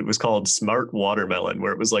China, that it was called Smart Watermelon,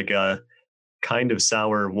 where it was like a kind of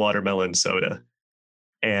sour watermelon soda.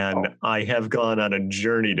 And I have gone on a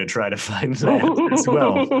journey to try to find that as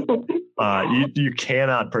well. You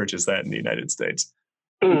cannot purchase that in the United States.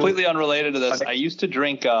 Completely unrelated to this, I used to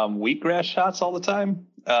drink wheatgrass shots all the time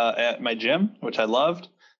at my gym, which I loved.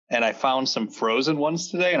 And I found some frozen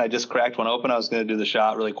ones today, and I just cracked one open. I was going to do the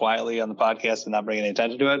shot really quietly on the podcast and not bring any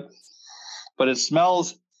attention to it. But it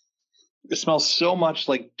smells so much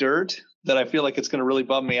like dirt that I feel like it's going to really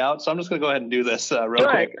bum me out. So I'm just going to go ahead and do this real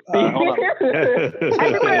quick. Hold on.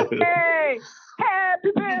 Happy birthday!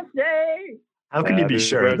 Happy birthday! How can you be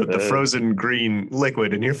sure that the frozen green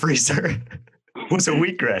liquid in your freezer was a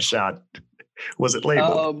wheatgrass shot? Was it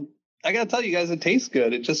labeled? I gotta tell you guys, it tastes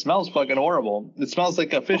good. It just smells fucking horrible. It smells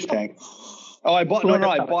like a fish tank. Oh, I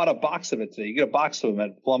bought a box of it today. You get a box of them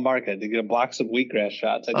at Plum Market. You get a box of wheatgrass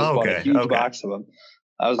shots. I just bought a huge box of them.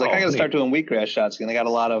 I was like, I gotta start doing wheatgrass shots again. I got a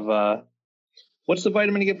lot of what's the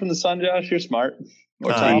vitamin you get from the sun, Josh? You're smart.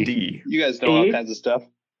 Or Tom? D. You guys know all kinds of stuff.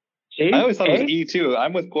 I always thought it was E too.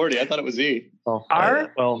 I'm with Cordy. I thought it was E. Oh,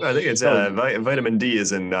 R? Well, I think it's vitamin D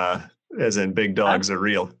as in big dogs are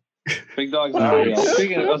real. Big dogs are real.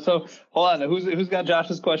 Speaking of, so hold on. Who's got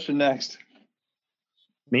Josh's question next?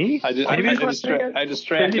 Me? I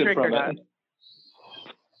distracted from it.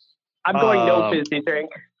 I'm going no fizzy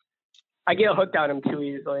drink. I get hooked on them too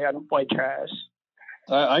easily. I'm white trash.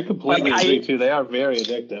 I completely agree too. They are very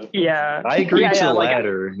addictive. Yeah. I agree to the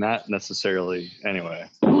latter, not necessarily. Anyway.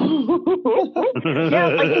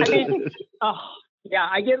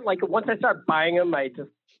 I get like once I start buying them, I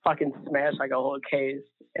just fucking smash like a whole case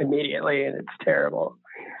immediately, and it's terrible.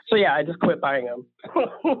 So yeah, I just quit buying them.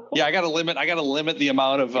 Yeah, I gotta limit the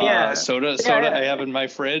amount of soda I have in my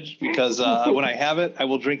fridge, because when I have it, I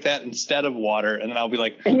will drink that instead of water, and then I'll be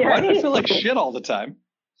like, why do I feel like shit all the time?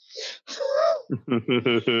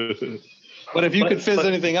 But if you could fizz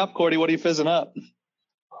anything up, Cordy, what are you fizzing up?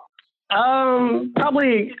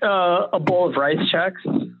 Probably a bowl of rice checks.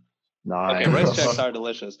 Nice. Okay, rice checks are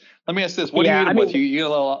delicious. Let me ask this: what do you eat them with? You get a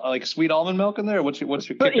little like sweet almond milk in there? What's your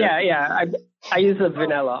kicker? Yeah. I use the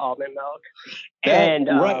vanilla almond milk.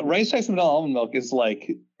 Rice checks and vanilla almond milk is like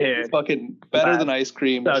fucking better than ice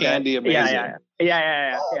cream, candy, amazing.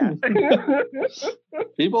 Yeah.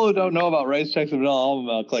 People who don't know about rice checks and vanilla almond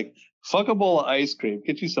milk, like fuck a bowl of ice cream,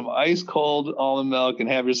 get you some ice cold almond milk, and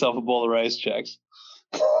have yourself a bowl of rice checks.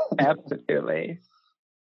 Absolutely.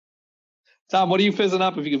 Tom, what are you fizzing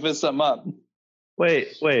up if you can fizz something up? Wait.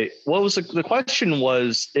 What was the question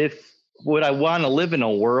was, would I want to live in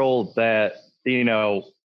a world that,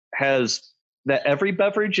 has that every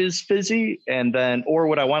beverage is fizzy, or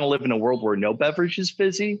would I want to live in a world where no beverage is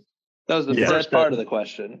fizzy? That was the first part of the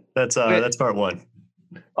question. That's part one.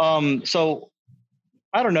 So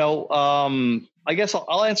I don't know. I guess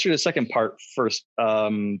I'll answer the second part first.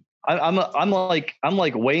 I'm like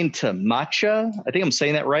way into matcha. I think I'm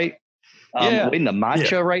saying that right. Way into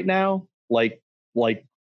matcha right now, like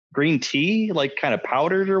green tea, like kind of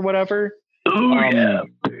powdered or whatever. I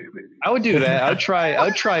would do that. I'd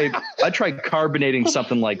try carbonating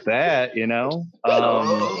something like that. Yeah.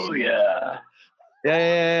 I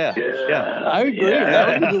agree. Yeah.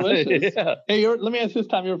 That would be delicious. Yeah. Hey, let me ask this,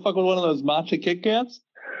 Tom. You ever fuck with one of those matcha Kit Kats?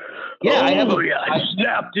 Yeah, I have. I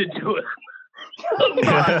snapped into it.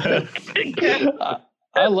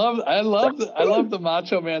 I love the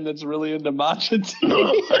macho man that's really into matcha tea.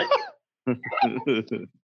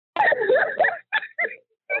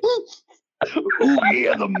 Oh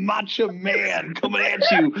yeah, the matcha man coming at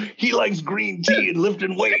you. He likes green tea and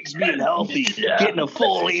lifting weights, being healthy, getting a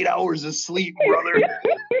full 8 hours of sleep, brother.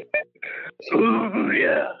 Oh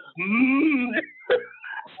yeah.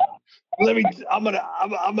 I'm gonna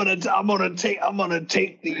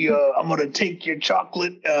take your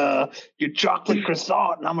chocolate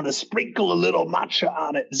croissant, and I'm gonna sprinkle a little matcha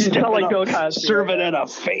on it. You sound like Bill Cosby. Serve it at a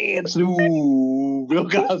fancy. Ooh, Bill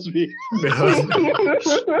Cosby. I'm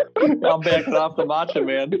backing off the matcha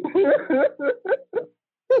man.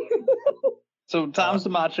 So Tom's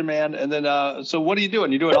the matcha man, and then so what are you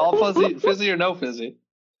doing? You doing all fizzy or no fizzy?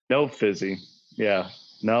 No fizzy. Yeah.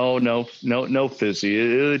 No fizzy.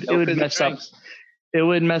 It would mess drinks. It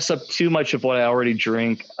would mess up too much of what I already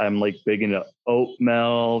drink. I'm like big into oat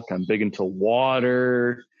milk. I'm big into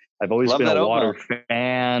water. I've always been a water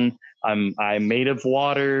fan. I'm made of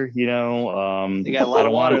water, You got a lot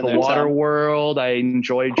of water in the water world. I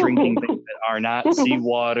enjoy drinking things that are not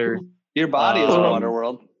seawater. Your body is a water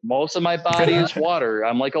world. Most of my body is water.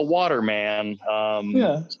 I'm like a water man.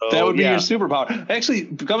 That would be your superpower. Actually,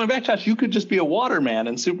 coming back, Josh, you could just be a water man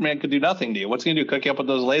and Superman could do nothing to you. What's he gonna do? Cook you up with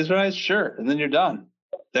those laser eyes? Sure. And then you're done.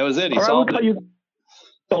 That was it. He solved it. You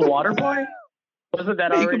the water boy? Wasn't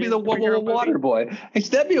that already? You could be the water boy.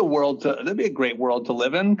 That'd be a great world to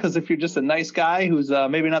live in, because if you're just a nice guy who's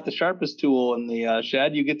maybe not the sharpest tool in the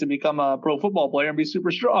shed, you get to become a pro football player and be super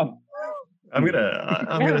strong. I'm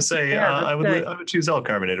gonna say I would choose all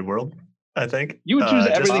carbonated world. I think you would choose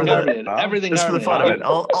everything carbonated. Everything just carbonated. For the fun of it.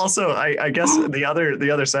 Also, I guess the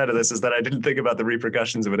other side of this is that I didn't think about the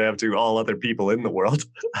repercussions it would have to all other people in the world.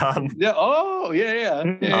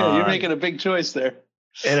 You're making a big choice there.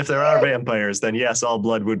 And if there are vampires, then yes, all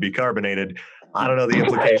blood would be carbonated. I don't know the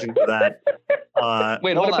implication for that.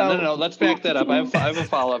 Wait, hold on. No. Let's back that up. I have a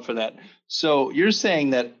follow-up for that. So you're saying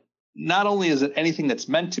that not only is it anything that's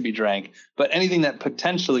meant to be drank, but anything that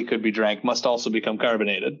potentially could be drank must also become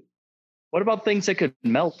carbonated. What about things that could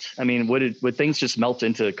melt? I mean, would things just melt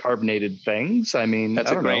into carbonated things? I mean,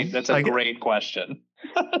 that's a great question.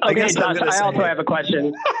 Okay, Josh, I also have a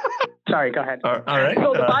question. Sorry, go ahead. All right.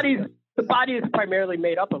 So the body is primarily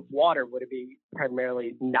made up of water. Would it be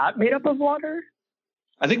primarily not made up of water?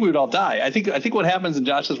 I think we would all die. I think what happens in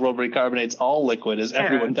Josh's world where he carbonates all liquid is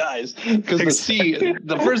everyone dies, because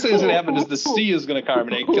the first thing that's going to happen is the sea is going to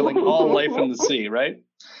carbonate, killing all life in the sea, right?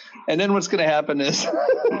 And then what's going to happen is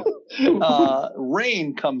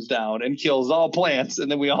rain comes down and kills all plants,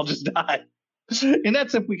 and then we all just die. And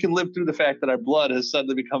that's if we can live through the fact that our blood has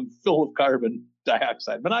suddenly become full of carbon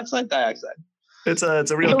dioxide, monoxide, dioxide. It's a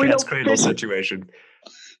real cat's cradle situation.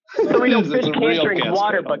 So we know fish can't drink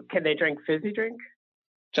water, but can they drink fizzy drink?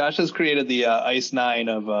 Josh has created the Ice 9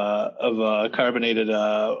 of carbonated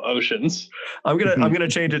oceans. I'm gonna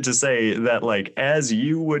change it to say that, like, as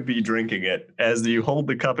you would be drinking it, as you hold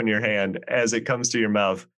the cup in your hand, as it comes to your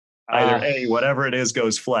mouth, either A, whatever it is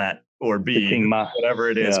goes flat, or B, whatever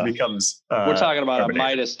it is becomes. We're talking about a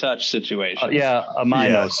Midas touch situation. A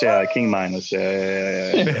Minos, King Minos,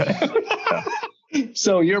 yeah.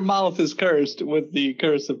 So your mouth is cursed with the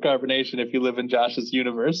curse of carbonation if you live in Josh's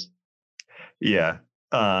universe. Yeah.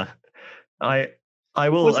 I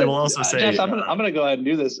will also say, Josh, I'm gonna go ahead and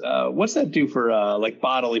do this. What's that do for like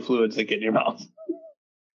bodily fluids that get in your mouth?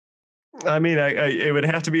 I mean, it would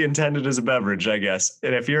have to be intended as a beverage, I guess.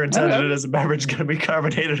 And if you're intended as a beverage, going to be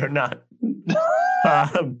carbonated or not.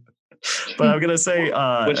 But I'm going to say,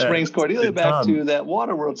 which brings Cordelia back to that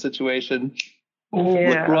Waterworld situation.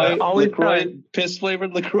 Yeah, LaCroix, piss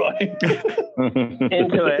flavored LaCroix.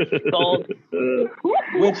 Into it, sold.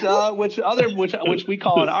 Which we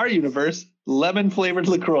call in our universe lemon flavored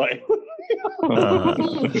LaCroix.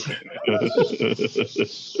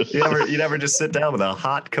 You never just sit down with a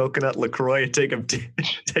hot coconut LaCroix and take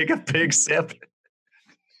a big sip.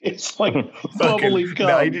 It's like bubbly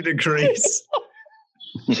 90 degrees.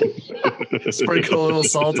 Sprinkle a little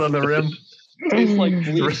salt on the rim. Tastes like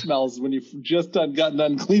bleach smells when you've just gotten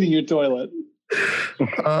done cleaning your toilet.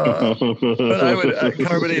 But I would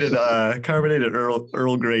carbonated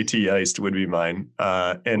Earl Grey tea iced would be mine.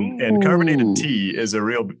 And carbonated tea is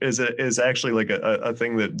actually like a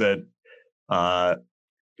thing that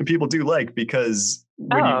people do like, because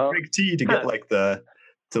when you drink tea to get like the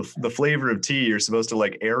flavor of tea, you're supposed to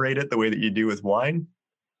like aerate it the way that you do with wine.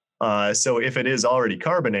 So if it is already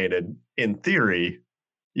carbonated, in theory,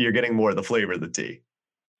 you're getting more of the flavor of the tea.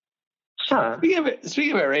 Speaking of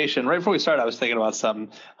aeration, right before we started, I was thinking about something.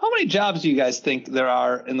 How many jobs do you guys think there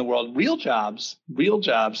are in the world? Real jobs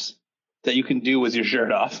that you can do with your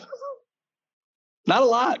shirt off? Not a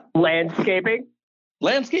lot. Landscaping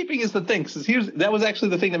is the thing. That was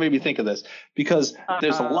actually the thing that made me think of this, because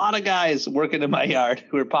there's a lot of guys working in my yard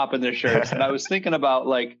who are popping their shirts, and I was thinking about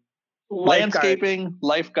like landscaping,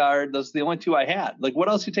 lifeguard. Those are the only two I had. Like, what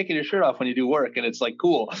else are you taking your shirt off when you do work? And it's like,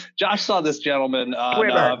 cool. Josh saw this gentleman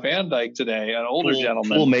on Van Dyke today, an older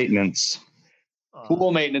gentleman. Pool maintenance.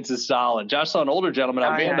 Pool maintenance is solid. Josh saw an older gentleman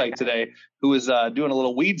on Van Dyke today who was doing a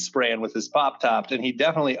little weed spraying with his pop top, and he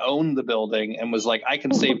definitely owned the building and was like, I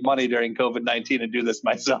can save money during COVID-19 and do this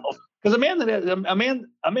myself. Because a man that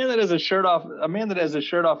has his shirt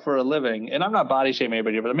off for a living, and I'm not body shaming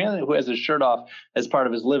anybody here, but a man who has his shirt off as part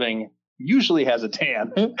of his living usually has a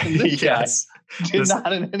tan. And this guy did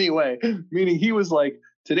not in any way. Meaning he was like,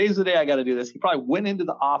 today's the day I got to do this. He probably went into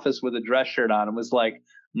the office with a dress shirt on and was like,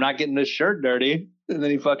 I'm not getting this shirt dirty. And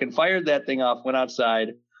then he fucking fired that thing off, went outside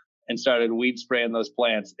and started weed spraying those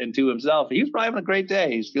plants. And to himself, he was probably having a great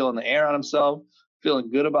day. He's feeling the air on himself,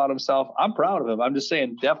 feeling good about himself. I'm proud of him. I'm just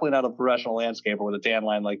saying, definitely not a professional landscaper with a tan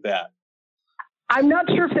line like that. I'm not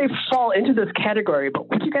sure if they fall into this category, but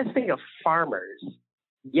what do you guys think of farmers?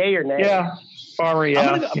 Yay or nay? Yeah, farmer.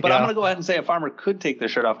 Yeah, I'm gonna go ahead and say a farmer could take their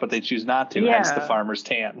shirt off, but they choose not to. Hence the farmer's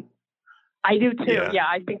tan. I do too. Yeah,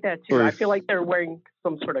 I think that too. I feel like they're wearing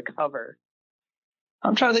some sort of cover.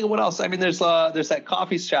 I'm trying to think of what else. I mean, there's that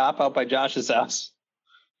coffee shop out by Josh's house.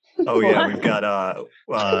 Oh yeah, we've got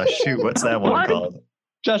what's that one called?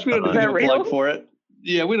 Josh, we don't need to give a plug for it.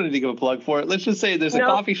 Yeah, we don't need to give a plug for it. Let's just say there's a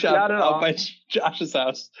coffee shop out by Josh's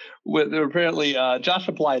house. Where apparently Josh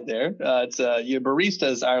applied there. It's your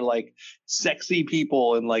baristas are like sexy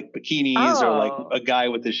people in like bikinis or like a guy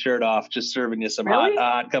with his shirt off, just serving you some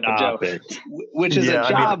hot cup of joe. Which is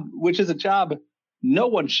a job no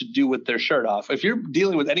one should do with their shirt off. If you're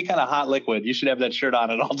dealing with any kind of hot liquid, you should have that shirt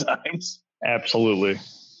on at all times. Absolutely.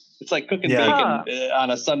 It's like cooking bacon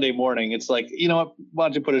on a Sunday morning. It's like, you know what? Why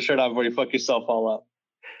don't you put a shirt on before you fuck yourself all up?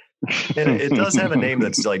 And it does have a name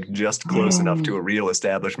that's like just close enough to a real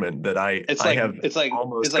establishment that it's like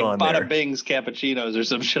Bada Bing's Cappuccinos or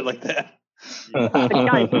some shit like that.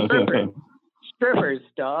 Strippers,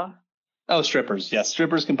 duh. Oh, strippers. Yes,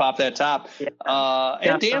 strippers can pop that top. Yeah,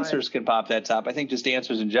 and dancers can pop that top. I think just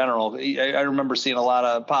dancers in general. I remember seeing a lot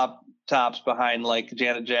of pop tops behind like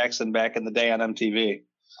Janet Jackson back in the day on MTV.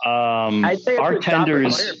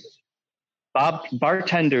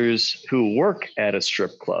 Bartenders who work at a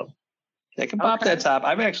strip club. They can pop that top.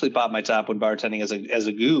 I've actually popped my top when bartending as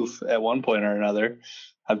a goof at one point or another.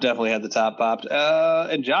 I've definitely had the top popped.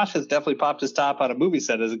 And Josh has definitely popped his top on a movie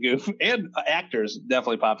set as a goof. And actors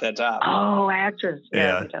definitely pop that top. Oh, actors.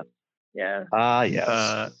 Yeah. Yes.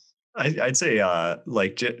 I'd say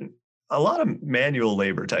like a lot of manual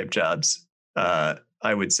labor type jobs,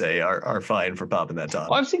 I would say are fine for popping that top.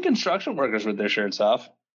 Well, I've seen construction workers with their shirts off.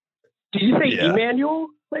 Did you say Emmanuel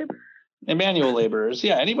labor? Emmanuel laborers.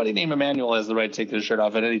 Yeah, anybody named Emmanuel has the right to take their shirt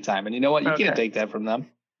off at any time. And you know what? You can't take that from them.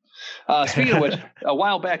 Speaking of which, a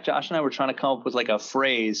while back, Josh and I were trying to come up with like a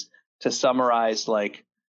phrase to summarize like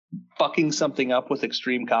fucking something up with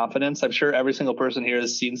extreme confidence. I'm sure every single person here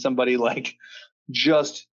has seen somebody like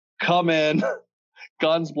just come in,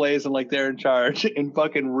 guns blazing like they're in charge and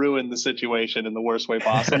fucking ruin the situation in the worst way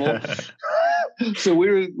possible. So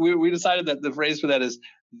we decided that the phrase for that is,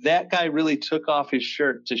 that guy really took off his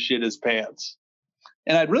shirt to shit his pants.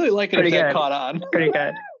 And I'd really like it if that caught on. Pretty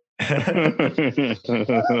good.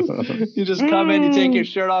 You just come in, you take your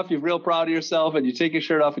shirt off, you're real proud of yourself, and you take your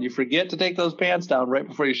shirt off and you forget to take those pants down right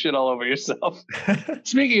before you shit all over yourself.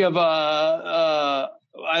 Speaking of, I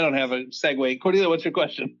don't have a segue. Cordelia, what's your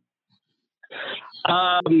question?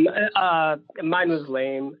 Mine was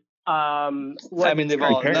lame. I mean, they've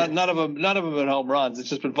all none of them have been home runs. It's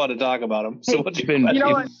just been fun to talk about them. So what's your question? You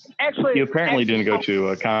know what? Actually, you apparently didn't go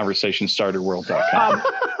to conversationstarterworld.com.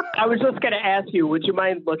 I was just going to ask you, would you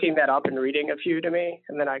mind looking that up and reading a few to me,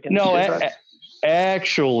 and then I can? No,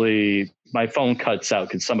 actually, my phone cuts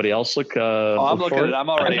out. Could somebody else look? I'm looking at it. I'm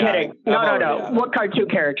already. I'm kidding. No. What cartoon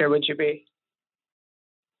character would you be?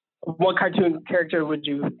 What cartoon character would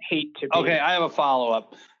you hate to be? Okay, I have a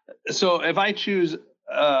follow-up. So if I choose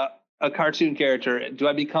a cartoon character, do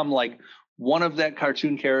I become like one of that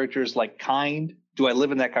cartoon character's like kind? Do I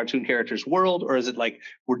live in that cartoon character's world? Or is it like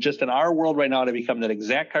we're just in our world right now to become that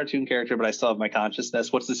exact cartoon character, but I still have my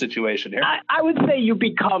consciousness? What's the situation here? I would say you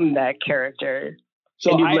become that character.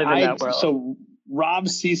 So you live in that world. So Rob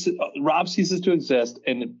ceases to exist.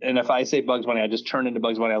 And if I say Bugs Bunny, I just turn into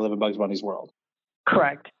Bugs Bunny. I live in Bugs Bunny's world.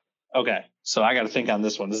 Correct. Okay, so I got to think on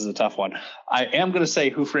this one. This is a tough one. I am going to say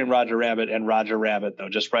Who Framed Roger Rabbit and Roger Rabbit, though,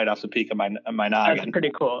 just right off the peak of my noggin. That's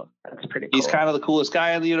pretty cool. He's kind of the coolest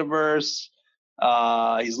guy in the universe.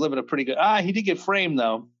 He's living a pretty good. He did get framed,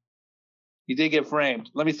 though. He did get framed.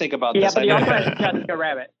 Let me think about this. Yeah, but he also has Jessica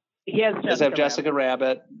Rabbit. He has Jessica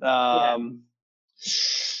Rabbit. I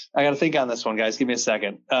got to think on this one, guys. Give me a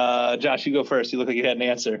second. Josh, you go first. You look like you had an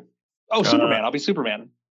answer. Oh, Superman. I'll be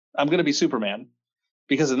Superman. I'm going to be Superman.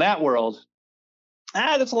 Because in that world,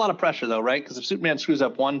 that's a lot of pressure, though, right? Because if Superman screws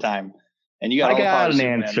up one time, and you got an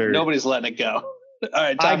answer, nobody's letting it go. All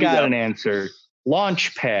right, I got an answer.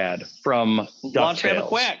 Launchpad from Launchpad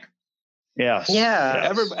McQuack. Yes. Yeah.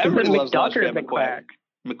 Everybody loves Launchpad McQuack.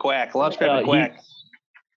 Launchpad McQuack.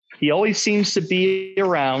 He always seems to be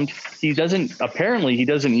around. He doesn't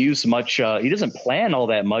use much. He doesn't plan all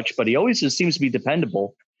that much, but he always just seems to be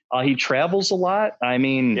dependable. He travels a lot. I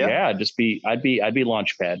mean, I'd be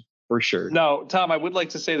Launchpad for sure. No, Tom, I would like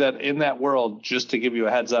to say that in that world, just to give you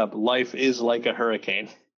a heads up, life is like a hurricane.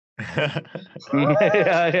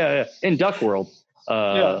 Yeah. In Duck World,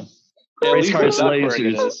 race cars,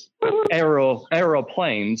 lasers,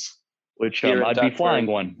 aeroplanes, which I'd be flying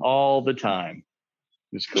one all the time.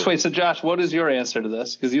 Cool. Wait, so Josh, what is your answer to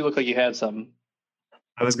this? Because you look like you had something.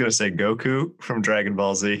 I was gonna say Goku from Dragon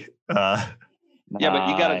Ball Z. Yeah, but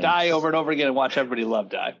you gotta die over and over again and watch everybody love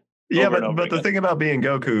die. Yeah, but the thing about being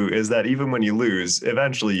Goku is that even when you lose,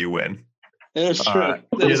 eventually you win. It's true.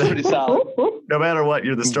 It's pretty solid. No matter what,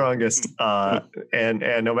 you're the strongest,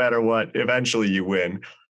 and no matter what, eventually you win.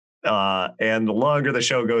 And the longer the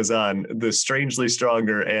show goes on, the strangely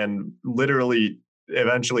stronger, and literally,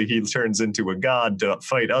 eventually, he turns into a god to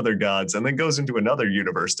fight other gods, and then goes into another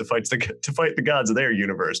universe to fight the gods of their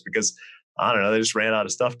universe because I don't know, they just ran out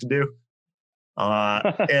of stuff to do.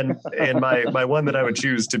 And my one that I would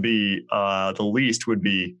choose to be the least would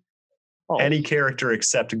be any character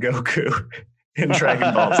except Goku in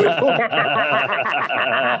Dragon Ball Z.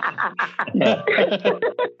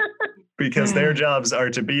 Because their jobs are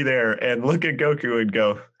to be there and look at Goku and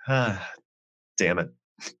go, damn it.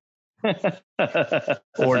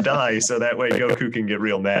 Or die so that way Goku can get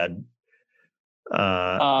real mad.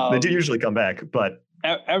 They do usually come back, but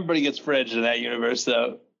everybody gets fridged in that universe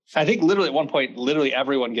though. I think literally at one point, literally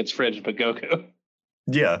everyone gets fridged but Goku.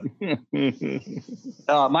 Yeah.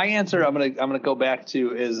 My answer I'm gonna go back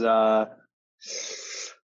to is I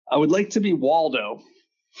would like to be Waldo.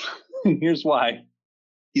 Here's why.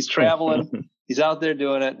 He's traveling, he's out there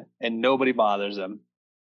doing it, and nobody bothers him.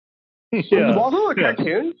 Yeah. Was Waldo a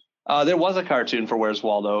cartoon? There was a cartoon for Where's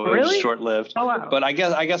Waldo. Really? It was short-lived. Oh, wow. But I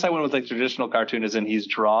guess I went with like traditional cartoon as in he's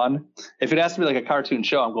drawn. If it has to be like a cartoon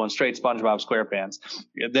show, I'm going straight SpongeBob SquarePants.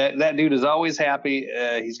 That dude is always happy.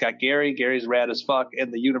 He's got Gary. Gary's rad as fuck,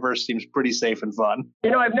 and the universe seems pretty safe and fun.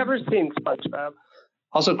 You know, I've never seen SpongeBob.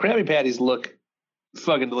 Also, Krabby Patties look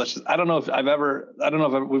fucking delicious. I don't know if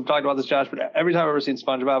we've talked about this, Josh, but every time I've ever seen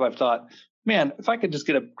SpongeBob, I've thought, man, if I could just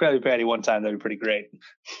get a Krabby Patty one time, that'd be pretty great.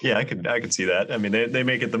 Yeah, I could see that. I mean, they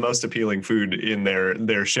make it the most appealing food in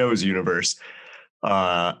their show's universe.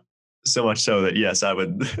 So much so that, yes, I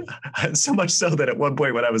would. So much so that at one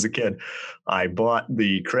point when I was a kid, I bought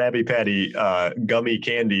the Krabby Patty gummy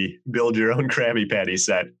candy, build your own Krabby Patty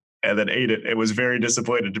set, and then ate it. It was very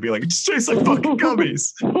disappointed to be like, it just tastes like fucking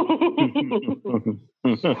gummies.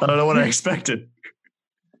 I don't know what I expected.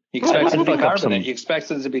 You expected it to be carbonated. You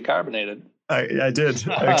expected it to be carbonated. I did.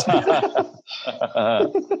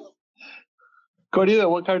 Cordelia,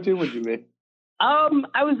 what cartoon would you be?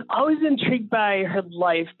 I was always intrigued by her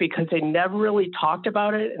life because they never really talked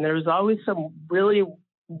about it, and there was always some really,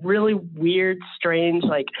 really weird, strange,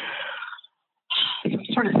 like some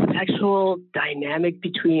sort of sexual dynamic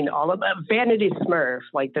between all of them. Vanity Smurf,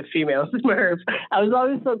 like the female Smurf. I was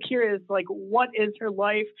always so curious, like, what is her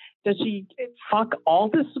life? Does she fuck all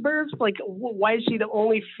the Smurfs? Like, why is she the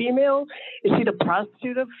only female? Is she the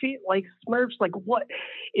prostitute of Smurfs? Like, what?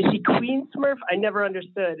 Is she Queen Smurf? I never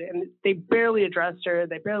understood. And they barely addressed her.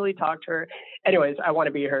 They barely talked to her. Anyways, I want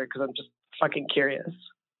to be her because I'm just fucking curious.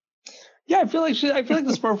 Yeah, I feel like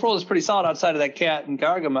the Smurf world is pretty solid outside of that cat and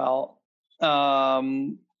Gargamel.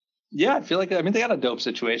 Yeah, I feel like, they got a dope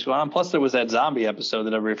situation going on. Plus, there was that zombie episode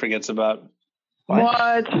that everybody forgets about.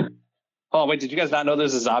 What? Oh, wait, did you guys not know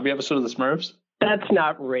there's a zombie episode of the Smurfs? That's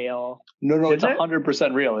not real. No, it's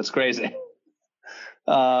 100% real. It's crazy.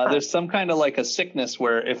 There's some kind of like a sickness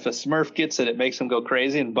where if a Smurf gets it, it makes them go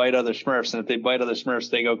crazy and bite other Smurfs. And if they bite other Smurfs,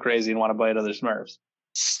 they go crazy and want to bite other Smurfs.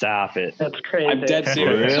 Stop it. That's crazy. I'm dead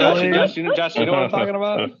serious. Really? Josh, you know what I'm talking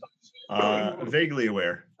about? Vaguely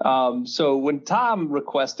aware. So when Tom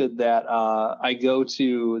requested that I go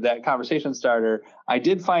to that conversation starter, I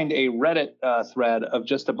did find a Reddit thread of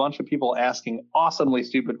just a bunch of people asking awesomely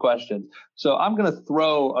stupid questions. So I'm going to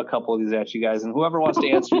throw a couple of these at you guys, and whoever wants to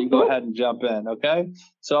answer, you go ahead and jump in, okay?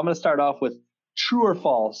 So I'm going to start off with true or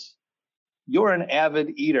false. You're an avid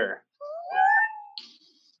eater.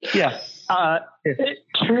 Yeah.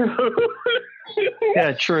 True.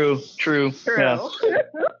 Yeah, true. Yeah.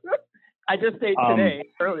 I just ate today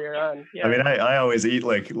earlier on. Yeah. I mean, I always eat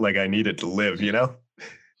like I need it to live, you know?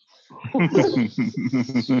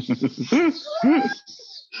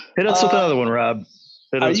 Hit us with another one, Rob.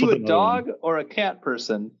 Are you a dog or a cat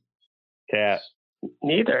person? Cat.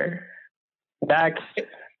 Neither. Back.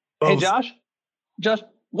 Hey, Josh,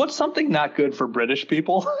 what's something not good for British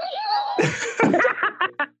people?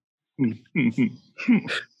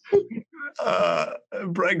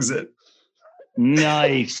 Brexit.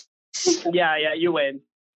 Nice. Yeah, you win.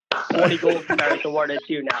 40 gold stars awarded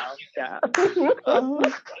to you now. Yeah.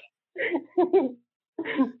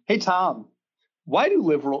 Hey, Tom, why do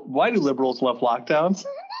liberals love lockdowns?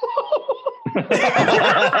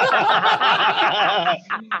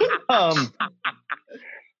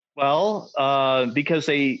 Because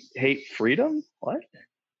they hate freedom? What?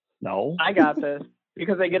 No. I got this.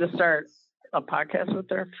 Because they get to start a podcast with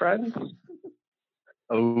their friends.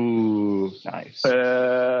 Oh, nice.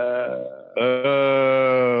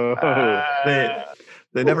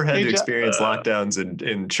 They never had to experience lockdowns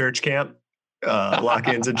in church camp,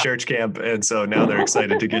 lock-ins in church camp, and so now they're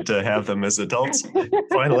excited to get to have them as adults.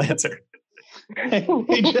 Final answer.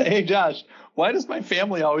 Hey, Josh, why does my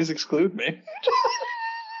family always exclude me?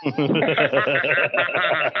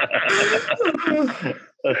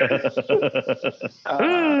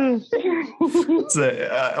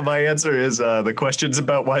 My answer is the questions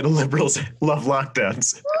about why the liberals love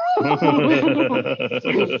lockdowns.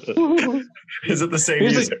 Is it the same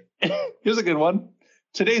user? Here's a good one.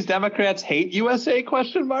 Today's Democrats hate USA?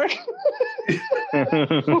 Question mark. That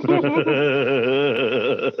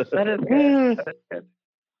is good. That is good.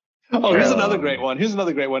 Oh, here's another great one.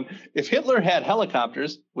 If Hitler had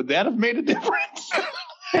helicopters, would that have made a difference?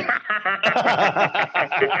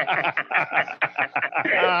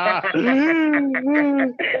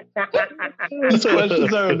 These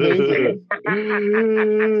questions are amazing.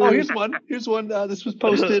 Oh, here's one. This was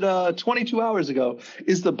posted 22 hours ago.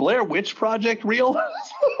 Is the Blair Witch Project real?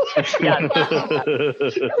 I'm going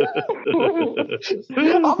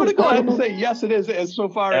to go ahead and say yes, it is, as so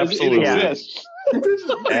far Absolutely. as it exists.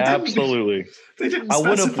 Absolutely. I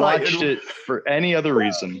would have watched it for any other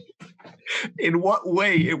reason. In what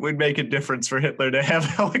way it would make a difference for Hitler to have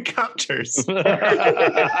helicopters?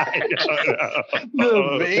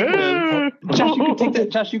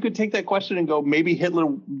 Josh, you could take that question and go, maybe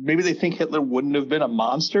they think Hitler wouldn't have been a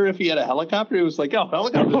monster if he had a helicopter. He was like, oh,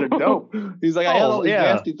 helicopters are dope. He's like, I had all these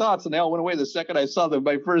nasty thoughts and they all went away the second I saw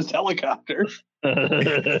my first helicopter.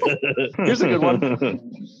 Here's a good one.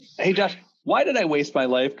 Hey, Josh, why did I waste my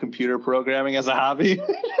life computer programming as a hobby?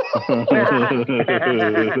 The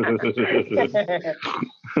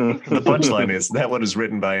punchline is that one is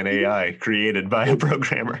written by an AI, created by a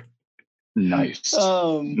programmer. Nice.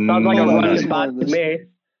 Sounds like a Russian bot to me.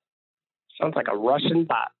 Sounds like a Russian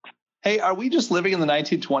bot. Hey, are we just living in the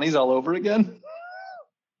 1920s all over again?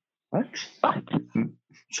 What?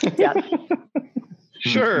 Yes.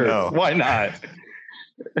 Sure. No. Why not?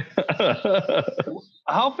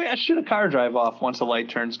 How fast should a car drive off once a light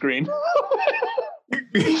turns green?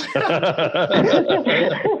 The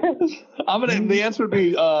answer would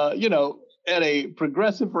be, at a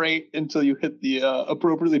progressive rate until you hit the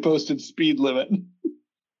appropriately posted speed limit.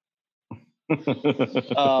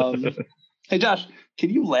 Hey, Josh, can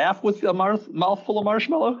you laugh with a mouthful of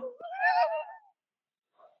marshmallow?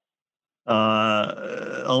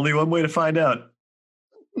 Only one way to find out.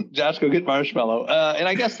 Josh, go get marshmallow. And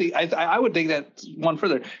I guess I would take that one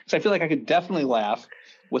further, because I feel like I could definitely laugh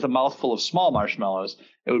with a mouthful of small marshmallows.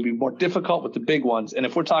 It would be more difficult with the big ones. And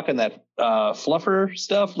if we're talking that fluffer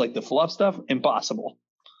stuff, like the fluff stuff, impossible.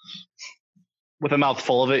 With a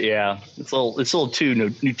mouthful of it, yeah. It's a little too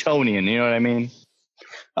Newtonian, you know what I mean?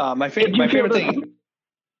 My favorite thing.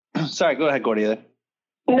 Sorry, go ahead, Cordelia.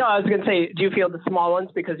 No, I was going to say, do you feel the small ones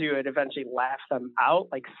because you would eventually laugh them out,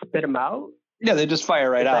 like spit them out? Yeah, they just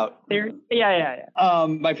fire right out. Yeah.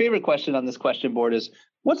 My favorite question on this question board is,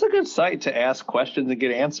 what's a good site to ask questions and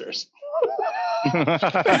get answers?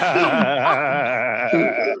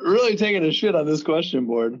 Really taking a shit on this question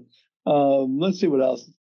board. Let's see what else.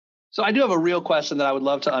 So I do have a real question that I would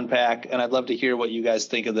love to unpack, and I'd love to hear what you guys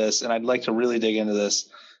think of this, and I'd like to really dig into this.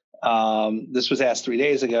 This was asked 3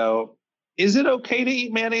 days ago. Is it okay to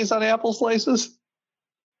eat mayonnaise on apple slices?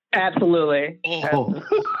 Absolutely. Oh.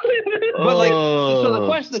 But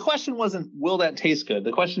so the question wasn't, will that taste good?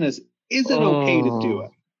 The question is it okay to do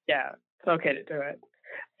it? Yeah, it's okay to do it.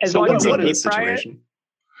 As so long as you deep fry it,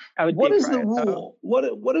 what is the rule? What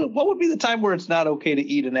would be the time where it's not okay to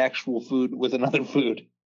eat an actual food with another food?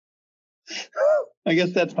 I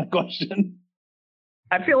guess that's my question.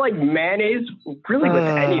 I feel like mayonnaise, really with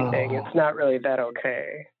anything, it's not really that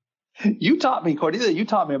okay. You taught me, Cordelia,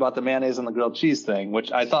 about the mayonnaise and the grilled cheese thing,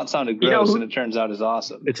 which I thought sounded gross, and it turns out is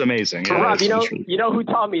awesome. It's amazing. Yeah, Rob, you know who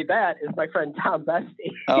taught me that is my friend Tom Beste.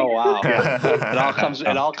 Oh wow!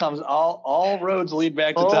 All roads lead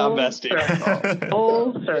back to Tom Beste.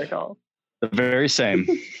 Full circle. The very same.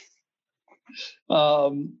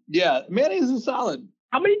 Yeah, mayonnaise is solid.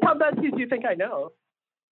 How many Tom Bestes do you think I know?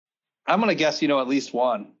 I'm gonna guess at least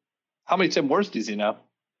one. How many Tim Worsties you know?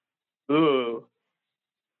 Ooh.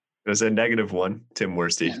 It was a -1, Tim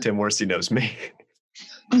Worsty. Tim Worsty knows me.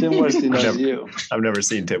 Tim Worsty knows you. I've never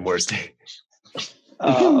seen Tim Worsty.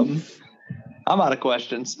 I'm out of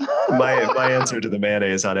questions. My answer to the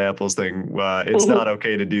mayonnaise on apples thing, it's not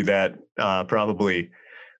okay to do that probably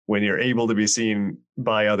when you're able to be seen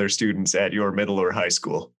by other students at your middle or high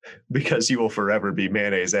school, because you will forever be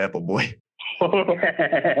mayonnaise apple boy. God.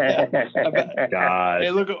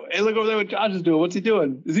 Hey, look over there what Josh is doing. What's he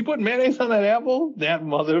doing? Is he putting mayonnaise on that apple? That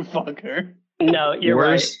motherfucker. No, you're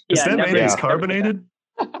right. Is that mayonnaise carbonated?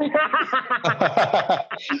 Well,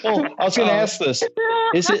 I was going to ask this: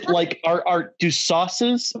 is it like do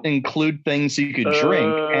sauces include things you could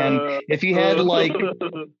drink? And if you had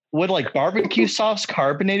would like barbecue sauce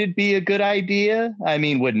carbonated be a good idea? I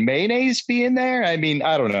mean, would mayonnaise be in there? I mean,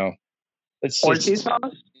 I don't know. Horsey sauce?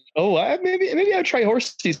 Oh, maybe I'd try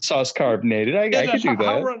horsey sauce carbonated. I could do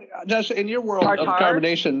that. Josh, in your world of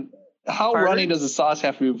carbonation, how runny does the sauce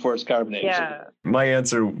have to be before it's carbonated? Yeah. My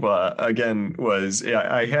answer again was,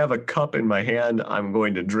 I have a cup in my hand. I'm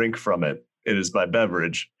going to drink from it. It is my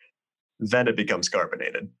beverage. Then it becomes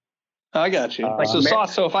carbonated. I got you.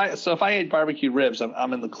 Sauce. So if I ate barbecue ribs,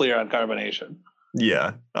 I'm in the clear on carbonation.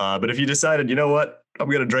 Yeah, but if you decided, you know what, I'm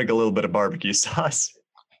going to drink a little bit of barbecue sauce.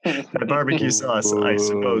 That barbecue sauce, I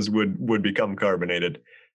suppose, would become carbonated.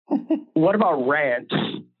 What about ranch?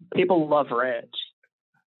 People love ranch.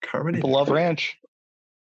 Carbonated. People love ranch.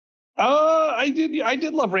 I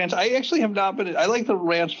did love ranch. I actually have not been. I like the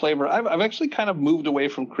ranch flavor. I've actually kind of moved away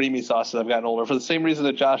from creamy sauce as I've gotten older for the same reason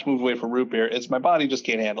that Josh moved away from root beer. It's my body just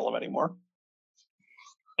can't handle them anymore.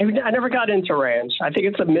 I never got into ranch. I think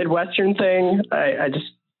it's a Midwestern thing. It's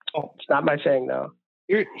not my thing though.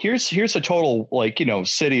 Here's a total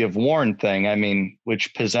city of Warren thing. I mean,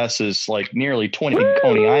 which possesses like nearly 20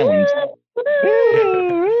 Coney Islands.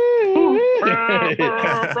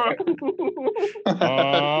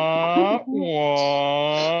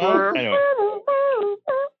 Anyway,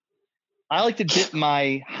 I like to dip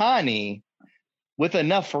my honey with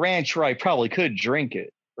enough ranch where I probably could drink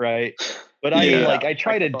it, right? But I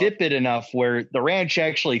try to dip it enough where the ranch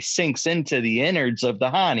actually sinks into the innards of the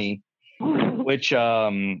honey, which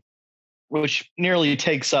nearly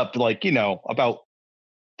takes up about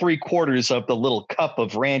 3/4 of the little cup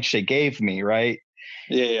of ranch they gave me, right?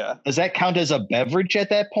 Yeah. Does that count as a beverage at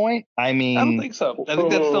that point? I mean, I don't think so. I think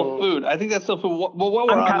that's still food. Well, while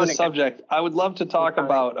we're on this subject, I would love to talk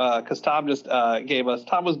about, because Tom just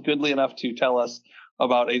Tom was goodly enough to tell us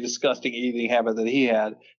about a disgusting eating habit that he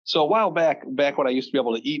had. So a while back when I used to be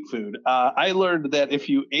able to eat food, I learned that if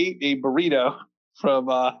you ate a burrito from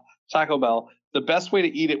Taco Bell, the best way to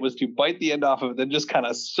eat it was to bite the end off of it, then just kind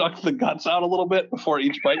of suck the guts out a little bit before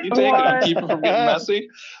each bite you take and keep it from getting messy.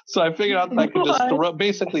 So I figured out that I could just throat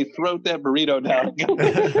that burrito down.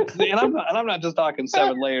 and I'm not just talking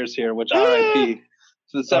 7 layers here, which RIP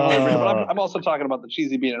to the 7-layer burrito, but I'm also talking about the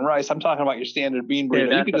cheesy bean and rice. I'm talking about your standard bean burrito.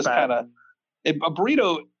 Dude, you can just kind of a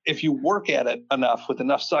burrito, if you work at it enough with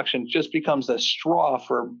enough suction, just becomes a straw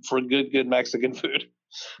for good Mexican food.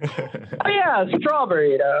 Oh yeah, straw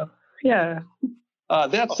burrito. Yeah.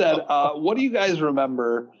 That said, what do you guys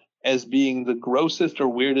remember as being the grossest or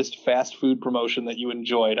weirdest fast food promotion that you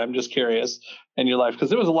enjoyed? I'm just curious in your life, because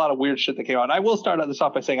there was a lot of weird shit that came out. And I will start this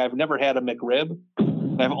off by saying I've never had a McRib,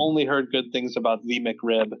 and I've only heard good things about the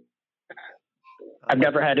McRib. I've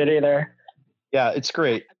never had it either. Yeah, it's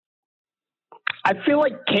great. I feel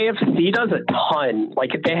like KFC does a ton.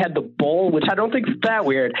 Like if they had the bowl, which I don't think is that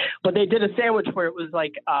weird, but they did a sandwich where it was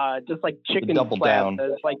like just like chicken double slabs.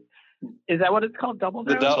 down. Like, is that what it's called? Double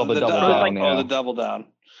down? The double down. The double down.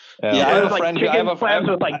 Yeah, I have a like friend chicken slabs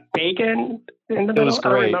with like bacon in the middle. It was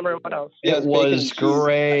great. I don't remember what else. It was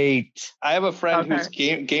great. I have a friend whose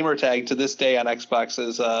gamer tag to this day on Xbox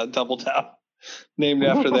is Double Down, named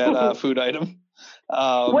after that food item.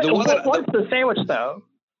 What's the sandwich though?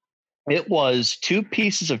 It was 2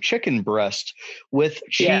 pieces of chicken breast with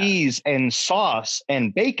cheese and sauce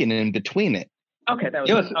and bacon in between it. Okay, that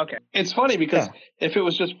was okay. It's funny because if it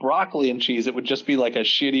was just broccoli and cheese, it would just be like a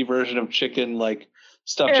shitty version of chicken, like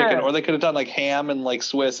stuffed chicken. Or they could have done like ham and like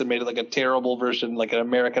Swiss and made it like a terrible version, like an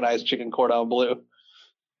Americanized chicken cordon bleu.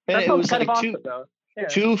 And it was like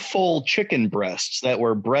two full chicken breasts that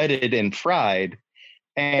were breaded and fried.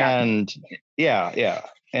 And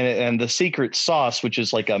And the secret sauce, which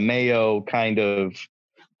is like a mayo kind of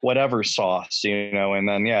whatever sauce, and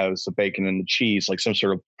then, it was the bacon and the cheese, like some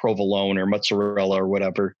sort of provolone or mozzarella or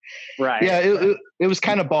whatever. Right. Yeah. It was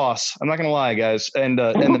kind of boss. I'm not going to lie, guys. And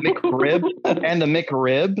the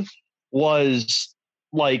McRib was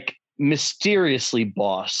like mysteriously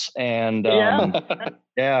boss. And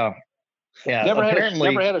yeah. Never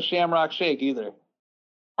had a Shamrock Shake either.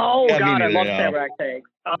 Oh God, I love Shamrock Shakes.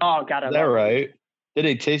 Oh God, I love Is that right? Did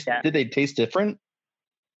they taste? Yeah. Did they taste different?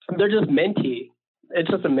 They're just minty. It's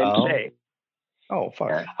just a mint shake. Oh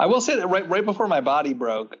fuck! Yeah. I will say that right before my body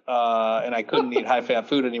broke and I couldn't eat high fat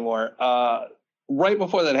food anymore. Right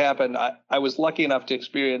before that happened, I was lucky enough to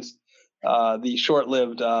experience the short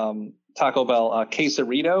lived Taco Bell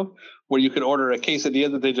quesarito, where you could order a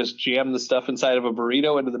quesadilla that they just jammed the stuff inside of a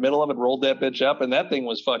burrito into the middle of it, rolled that bitch up, and that thing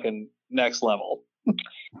was fucking next level.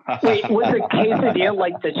 Wait, was a quesadilla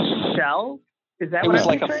like the shell? Is that it what was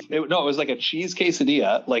like it was like a cheese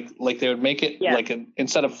quesadilla. Like they would make it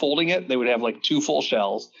instead of folding it, they would have like 2 full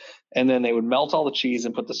shells, and then they would melt all the cheese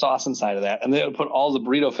and put the sauce inside of that, and they would put all the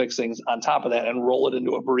burrito fixings on top of that and roll it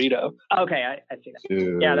into a burrito. Okay, I see that.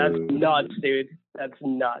 Dude. Yeah, that's nuts, dude. That's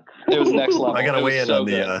nuts. It was next level. I gotta weigh in on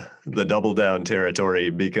the double down territory,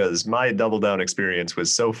 because my double down experience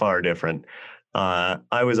was so far different.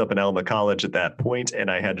 I was up in Alma College at that point, and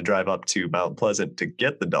I had to drive up to Mount Pleasant to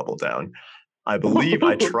get the double down. I believe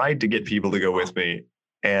I tried to get people to go with me,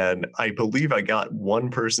 and I believe I got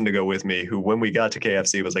one person to go with me who, when we got to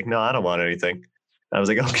KFC, was like, no, I don't want anything. I was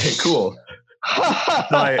like, okay, cool. So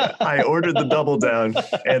I ordered the double down,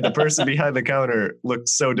 and the person behind the counter looked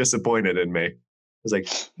so disappointed in me. I was like,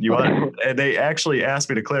 you want, and they actually asked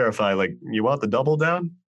me to clarify, like, you want the double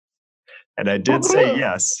down? And I did say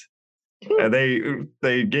yes. And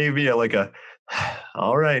they gave me a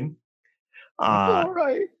all right. All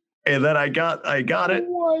right. And then I got it.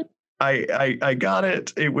 What? I got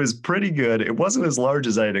it. It was pretty good. It wasn't as large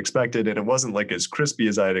as I had expected, and it wasn't like as crispy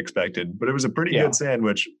as I had expected, but it was a pretty good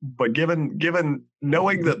sandwich. But given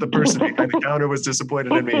knowing that the person behind the counter was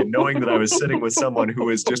disappointed in me, and knowing that I was sitting with someone who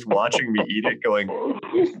was just watching me eat it going,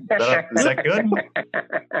 is that good?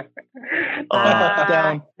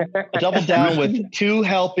 Double down with 2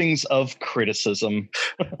 helpings of criticism.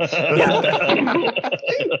 I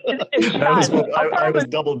was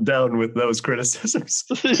doubled down with those criticisms.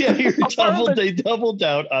 Yeah, they doubled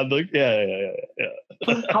down on the yeah.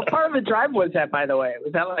 How far of a drive was that, by the way?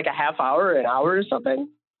 Was that like a half hour, an hour or something?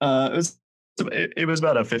 It was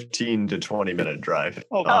about a 15 to 20 minute drive.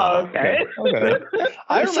 Okay.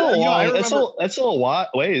 That's a lot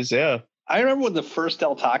ways, yeah. I remember when the first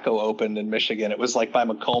Del Taco opened in Michigan. It was like by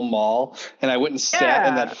Macomb Mall, and I went and sat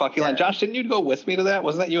in that fucking line. Josh, didn't you go with me to that?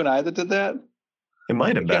 Wasn't that you and I that did that? It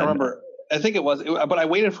might have been. I can't remember. I think it was, but I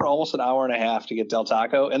waited for almost an hour and a half to get Del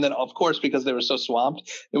Taco. And then, of course, because they were so swamped,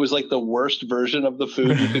 it was like the worst version of the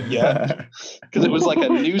food you could get. Because it was like a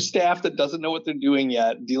new staff that doesn't know what they're doing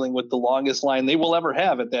yet, dealing with the longest line they will ever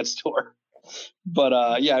have at that store. But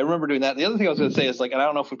I remember doing that. The other thing I was going to say is, like, and I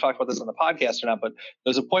don't know if we've talked about this on the podcast or not, but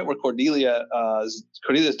there's a point where Cordelia's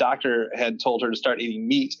doctor had told her to start eating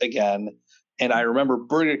meat again. And I remember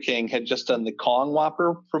Burger King had just done the Kong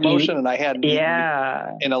Whopper promotion, and I hadn't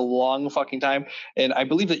eaten in a long fucking time. And I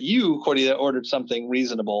believe that you, Cordelia, ordered something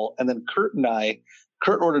reasonable, and then Kurt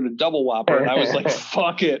ordered a double Whopper, and I was like,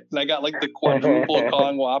 fuck it. And I got like the quadruple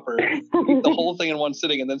Kong Whopper, the whole thing in one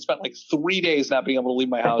sitting, and then spent like 3 days not being able to leave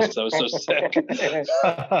my house because I was so sick.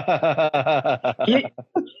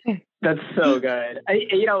 That's so good.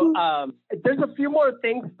 There's a few more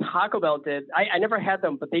things Taco Bell did. I never had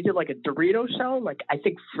them, but they did like a Dorito shell, like I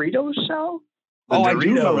think Frito shell. I do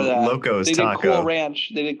remember that. Locos they Taco. Did Cool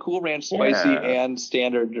Ranch. They did Cool Ranch spicy and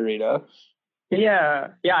standard Dorito. Yeah,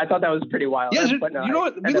 I thought that was pretty wild. Yeah, you know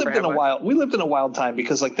what? We lived in a wild time,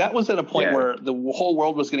 because like that was at a point where the whole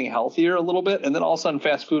world was getting healthier a little bit, and then all of a sudden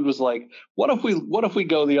fast food was like, what if we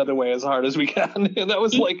go the other way as hard as we can? And that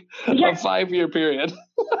was like a 5-year period.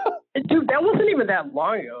 Dude, that wasn't even that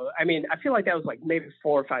long ago. I mean, I feel like that was like maybe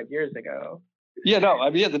 4 or 5 years ago. Yeah, no,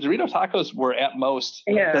 I mean, the Dorito tacos were at most.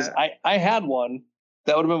 Yeah, because I had one.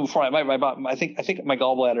 That would have been before I think my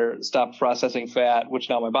gallbladder stopped processing fat, which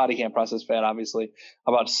now my body can't process fat, obviously,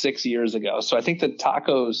 about 6 years ago. So I think the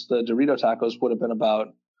Dorito tacos would have been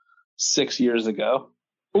about 6 years ago.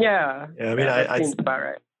 Yeah. I mean, that seems about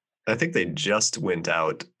right. I think they just went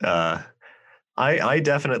out. I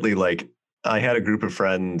definitely I had a group of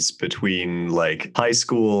friends between like high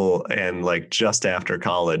school and like just after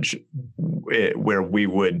college where we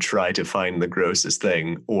would try to find the grossest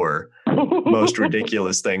thing or most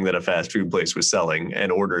ridiculous thing that a fast food place was selling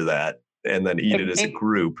and order that and then eat it as a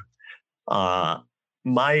group. My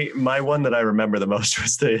one that I remember the most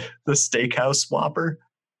was the Steakhouse Whopper,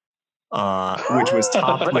 which was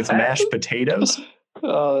topped with mashed potatoes.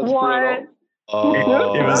 Oh, that's brutal.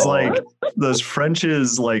 It was like those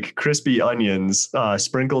French's like crispy onions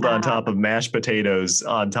sprinkled on top of mashed potatoes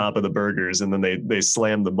on top of the burgers, and then they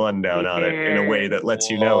slam the bun down on it in a way that lets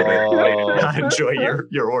you know that you might not enjoy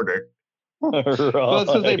your order. Right. Well,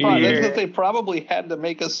 that's because they probably had to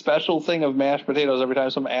make a special thing of mashed potatoes every time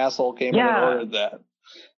some asshole came in and ordered that.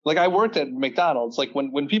 Like I worked at McDonald's, like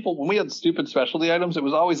when we had stupid specialty items, it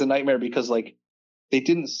was always a nightmare because like they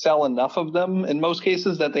didn't sell enough of them in most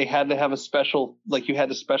cases that they had to have a special, like you had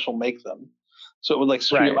to special make them. So it would like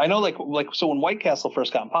screw up. I know like so when White Castle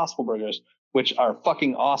first got Impossible Burgers, which are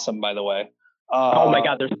fucking awesome, by the way. Oh my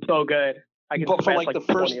God, they're so good. But for like the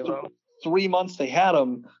first 3 months they had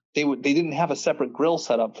them, they didn't have a separate grill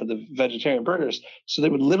set up for the vegetarian burgers. So they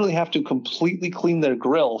would literally have to completely clean their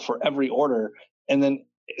grill for every order. And then,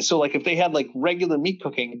 so like if they had like regular meat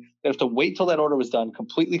cooking, they have to wait till that order was done,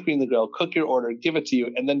 completely clean the grill, cook your order, give it to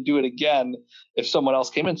you, and then do it again if someone else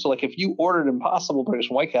came in. So like if you ordered Impossible Burgers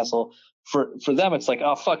from White Castle, for them, it's like,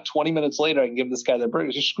 oh fuck, 20 minutes later I can give this guy their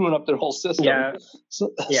burgers. You're screwing up their whole system. Yeah.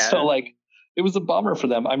 So like it was a bummer for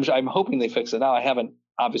them. I'm hoping they fix it now. I haven't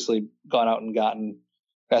obviously gone out and gotten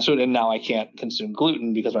fast food, and now I can't consume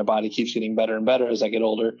gluten because my body keeps getting better and better as I get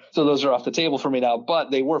older. So those are off the table for me now,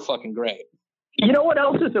 but they were fucking great. You know what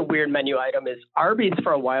else is a weird menu item is Arby's.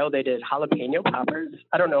 For a while they did jalapeno poppers.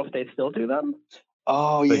 I don't know if they still do them.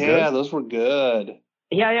 Oh yeah, those were good.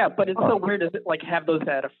 Yeah, but it's so weird. Is it like have those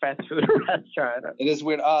at a fast food restaurant? It is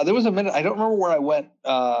weird. There was a minute, I don't remember where I went.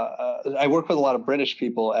 I work with a lot of British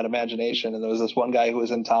people at Imagination, and there was this one guy who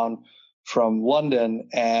was in town from London,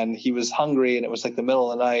 and he was hungry, and it was like the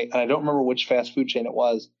middle of the night, and I don't remember which fast food chain it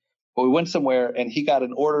was, but we went somewhere, and he got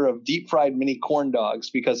an order of deep fried mini corn dogs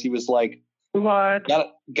because he was like, "What?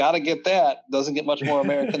 Gotta get that. Doesn't get much more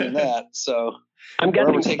American than that." So I'm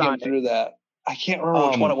guessing taking him through that. I can't remember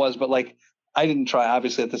which one it was, but like I didn't try.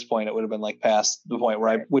 Obviously, at this point, it would have been like past the point where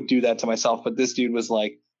I would do that to myself. But this dude was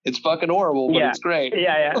like, "It's fucking horrible, but it's great."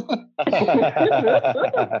 Yeah.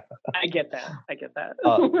 I get that.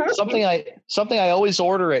 Something I always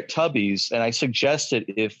order at Tubby's, and I suggest it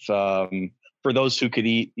if for those who could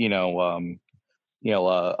eat, meat,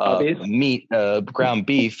 ground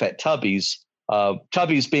beef at Tubby's.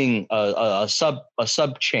 Tubby's being a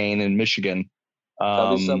sub chain in Michigan.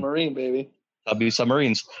 Tubby Submarine, baby. Tubby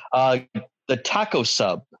Submarines. The taco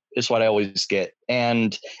sub is what I always get,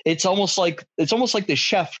 and it's almost like the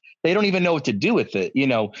chef. They don't even know what to do with it,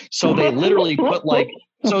 So they literally put like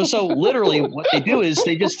so literally what they do is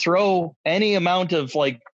they just throw any amount of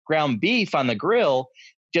like ground beef on the grill,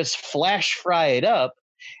 just flash fry it up,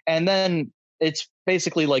 and then it's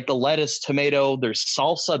basically like the lettuce, tomato, there's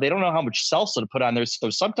salsa. They don't know how much salsa to put on there, so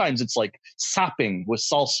sometimes it's like sopping with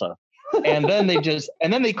salsa, and then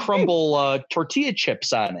they crumble tortilla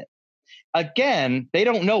chips on it. Again, they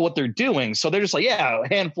don't know what they're doing, so they're just like, a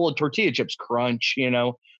handful of tortilla chips, crunch,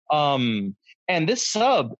 And this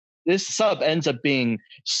sub ends up being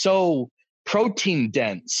so protein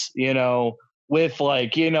dense, with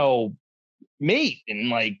like, meat and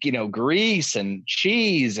like, grease and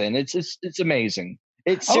cheese, and it's amazing.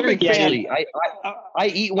 It's seriously, I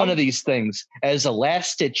eat one of these things as a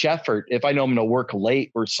last ditch effort if I know I'm going to work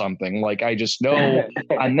late or something. Like I just know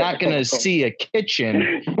I'm not going to see a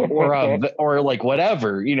kitchen or like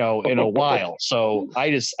whatever, in a while. So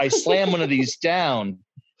I slam one of these down,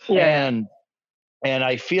 and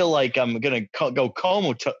I feel like I'm going to go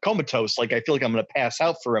comatose. Like I feel like I'm going to pass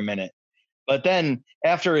out for a minute. But then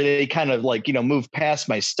after they kind of like, move past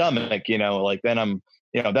my stomach, like then I'm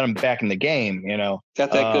back in the game,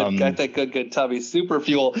 Got that good Tubby super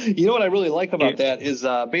fuel. You know what I really like about that is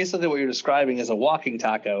basically what you're describing is a walking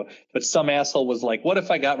taco, but some asshole was like, what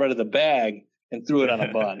if I got rid of the bag and threw it on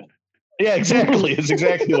a bun? Yeah, exactly. It's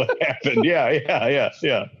exactly what happened. Yeah.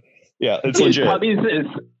 It's legit.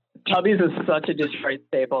 Tubby's is such a Detroit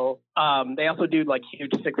staple. They also do like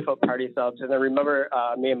huge 6-foot party subs. And I remember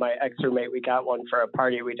me and my ex-roommate, we got one for a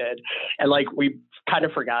party we did. And like we kind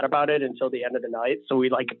of forgot about it until the end of the night. So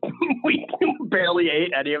we like, we barely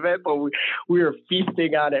ate any of it, but we were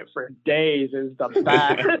feasting on it for days. It was the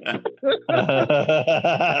best.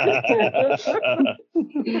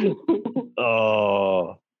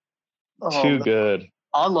 Too good.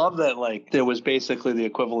 I love that. Like there was basically the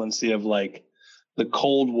equivalency of like the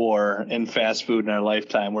Cold War in fast food in our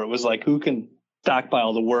lifetime, where it was like, who can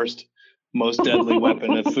stockpile the worst, most deadly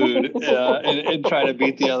weapon of food and try to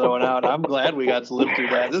beat the other one out. I'm glad we got to live through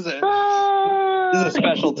that. This is a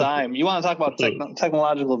special time. You want to talk about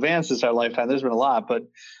technological advances in our lifetime? There's been a lot, but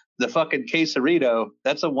the fucking quesarito,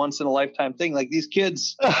 that's a once in a lifetime thing. Like these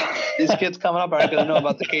kids coming up aren't going to know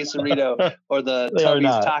about the quesarito or the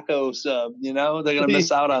Tubby's taco sub. They're going to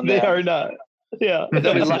miss out on that. They are not. Yeah,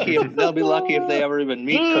 they'll be lucky if they ever even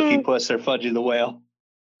meet Cookie Puss or Fudgy the Whale.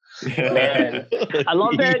 Yeah. Man, I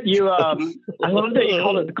love that you called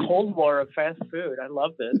it the Cold War of fast food. I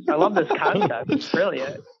love this concept. It's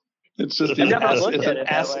brilliant. It's just an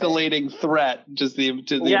escalating threat to the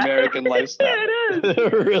American lifestyle. It is.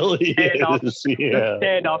 It really is. The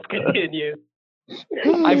standoff continues.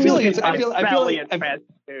 I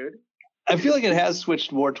feel like it has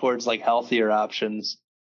switched more towards like healthier options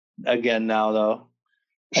again now, though.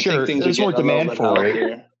 Sure, there's more demand for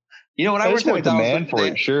it. You know what I worked at demand for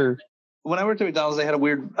it. Sure. when I worked at McDonald's, they had a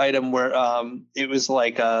weird item where it was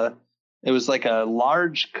like a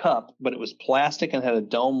large cup, but it was plastic and had a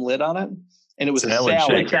dome lid on it, and it was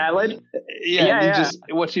salad. Salad.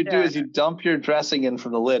 What you do is you dump your dressing in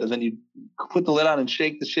from the lid, and then you put the lid on and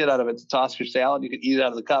shake the shit out of it to toss your salad. You could eat it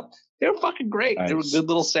out of the cup. They were fucking great. Nice. They were good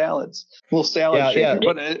little salads, shaker. Yeah.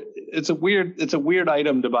 But it's a weird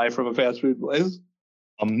item to buy from a fast food place.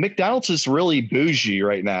 McDonald's is really bougie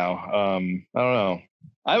right now. I don't know.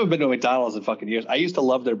 I haven't been to McDonald's in fucking years. I used to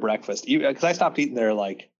love their breakfast because I stopped eating their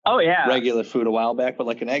regular food a while back. But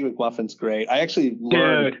like an egg McMuffin's great. I actually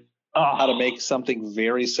learned how to make something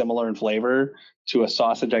very similar in flavor to a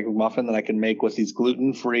sausage egg McMuffin that I can make with these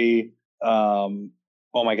gluten-free.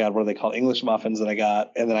 Oh my God, what are they called? English muffins that I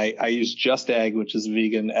got. And then I use Just Egg, which is a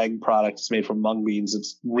vegan egg product. It's made from mung beans.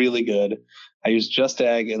 It's really good. I use Just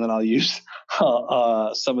Egg, and then I'll use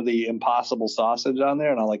some of the Impossible sausage on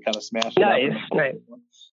there, and I'll like kind of smash it up. Nice.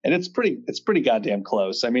 And it's pretty goddamn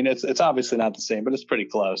close. I mean, it's obviously not the same, but it's pretty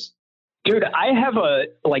close. Dude, I have a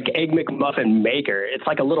egg McMuffin maker. It's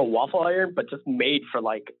like a little waffle iron, but just made for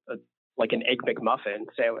like an egg McMuffin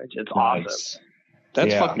sandwich. It's awesome.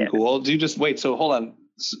 That's fucking cool. Do you just wait? So hold on.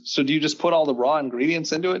 So do you just put all the raw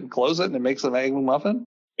ingredients into it and close it, and it makes an egg McMuffin?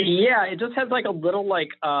 Yeah, it just has like a little like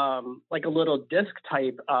a little disc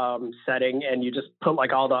type setting, and you just put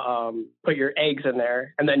like all the put your eggs in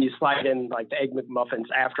there, and then you slide in like the egg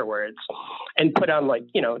McMuffins afterwards, and put on like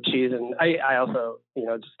cheese, and I also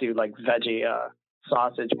just do like veggie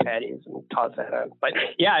sausage patties and toss that on. But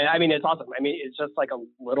yeah, I mean it's awesome. I mean it's just like a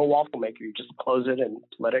little waffle maker. You just close it and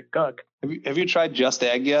let it cook. Have you tried Just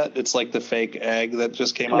Egg yet? It's like the fake egg that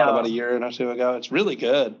just came out about a year or two ago. It's really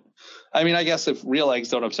good. I mean, I guess if real eggs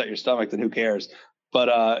don't upset your stomach, then who cares? But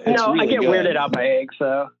it's really I get good. weirded out by eggs,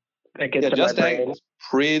 so it gets to Just my Egg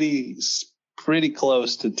is pretty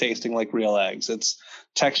close to tasting like real eggs. It's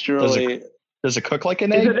texturally. Does it cook like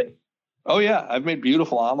an egg? Oh yeah, I've made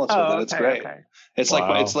beautiful omelets with it. It's great. Okay. It's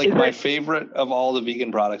like my favorite of all the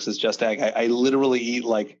vegan products is Just Egg. I literally eat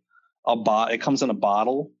like it comes in a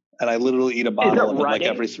bottle, and I literally eat a bottle of it like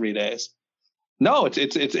every 3 days. No,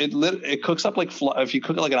 it cooks up like if you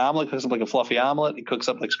cook it like an omelet, it cooks up like a fluffy omelet. It cooks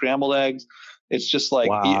up like scrambled eggs. It's just like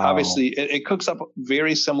obviously it cooks up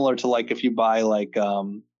very similar to like if you buy like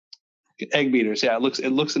egg beaters. Yeah, it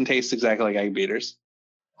looks and tastes exactly like egg beaters.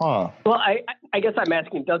 Huh. Well, I guess I'm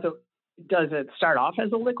asking, does it start off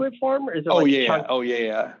as a liquid form, or is it?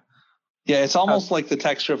 Yeah. It's almost like the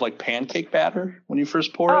texture of like pancake batter when you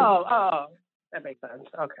first pour it. Oh. That makes sense.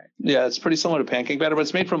 Okay. Yeah, it's pretty similar to pancake batter, but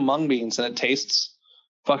it's made from mung beans, and it tastes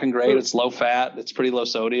fucking great. It's low fat. It's pretty low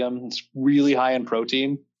sodium. It's really high in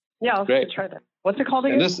protein. Yeah, I'll try that. What's it called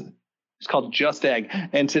again? It's called Just Egg.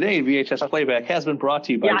 And today, VHS Playback has been brought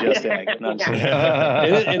to you by Just Egg. No,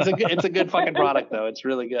 it's a good fucking product, though. It's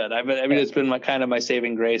really good. I mean, it's been my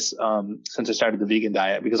saving grace since I started the vegan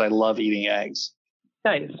diet because I love eating eggs.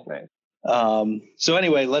 Nice. So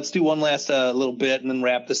anyway, let's do one last little bit and then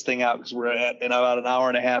wrap this thing out because we're at about an hour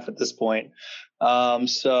and a half at this point.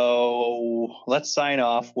 So let's sign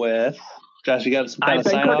off with Josh. You got some kind of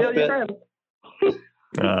sign off bit?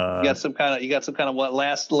 You got some kind of what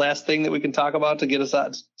last thing that we can talk about to get us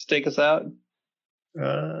out, to take us out?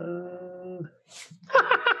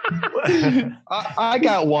 I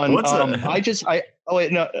got one. Well,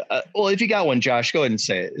 if you got one, Josh, go ahead and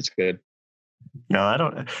say it. It's good. No, I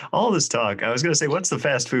don't. All this talk, I was going to say, what's the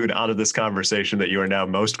fast food out of this conversation that you are now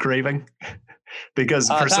most craving? Because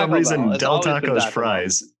for some reason, Del Taco's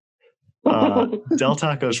fries, Del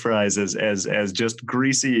Taco's fries is as just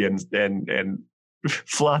greasy and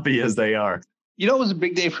floppy as they are. It was a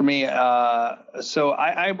big day for me. So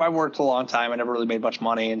I worked a long time. I never really made much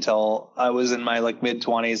money until I was in my like mid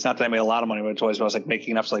 20s. Not that I made a lot of money in my 20s, but I was like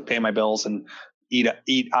making enough to like pay my bills and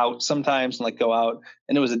eat out sometimes and like go out.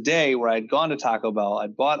 And it was a day where I'd gone to Taco Bell. I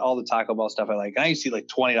bought all the Taco Bell stuff I like. And I used to eat like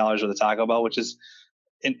 $20 worth of Taco Bell, which is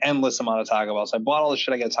an endless amount of Taco Bell. So I bought all the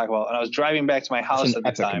shit I got at Taco Bell, and I was driving back to my house at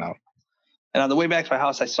the time. And on the way back to my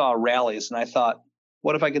house, I saw Rallies, and I thought,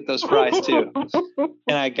 what if I get those fries too?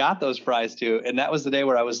 And I got those fries too. And that was the day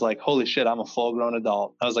where I was like, holy shit, I'm a full grown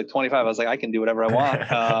adult. I was like 25. I was like, I can do whatever I want.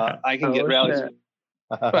 I can get Rallies.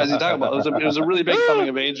 As you talk about, it was a really big coming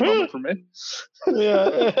of age moment for me.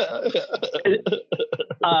 Yeah.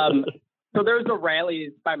 So there was a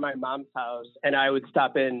Rallies by my mom's house, and I would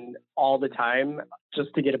stop in all the time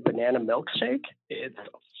just to get a banana milkshake. It's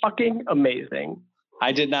fucking amazing.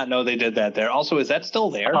 I did not know they did that there. Also, is that still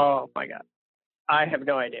there? Oh my God. I have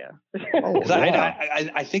no idea.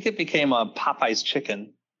 I think it became a Popeye's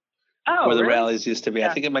chicken. Oh, where the really? Rallies used to be. Yeah.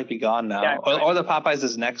 I think it might be gone now. Yeah, or the Popeyes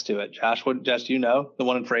is next to it. Josh, do you know? The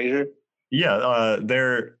one in Fraser? Yeah,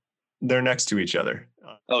 They're next to each other.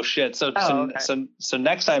 Oh shit! So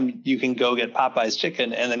next time you can go get Popeye's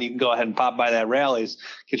chicken, and then you can go ahead and pop by that Rally's,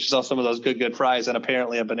 get yourself some of those good fries, and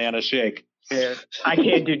apparently a banana shake. Dude, I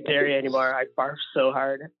can't do dairy anymore. I barf so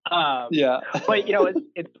hard. Yeah. But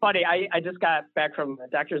it's funny. I just got back from a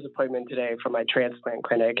doctor's appointment today from my transplant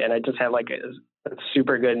clinic, and I just have like a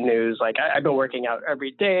super good news. Like I've been working out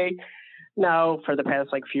every day now for the past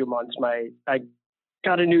like few months. I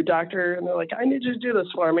got a new doctor, and they're like, I need you to do this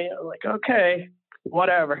for me. I'm like, okay,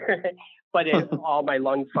 whatever. But all my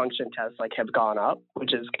lung function tests like have gone up,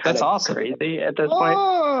 which is kind of awesome. crazy at this point.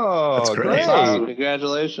 Oh, that's great! That's awesome.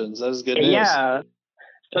 Congratulations, that is good news. Yeah,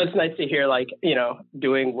 so it's nice to hear like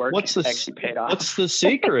doing work actually paid off. What's the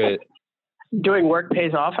secret? Doing work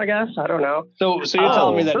pays off, I guess. I don't know. So you're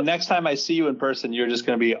telling me that next time I see you in person, you're just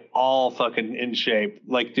going to be all fucking in shape,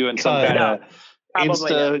 like doing some kind of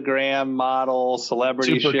Instagram model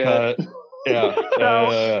celebrity Supercut. shit.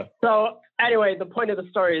 Yeah. So anyway, the point of the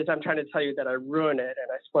story is I'm trying to tell you that I ruined it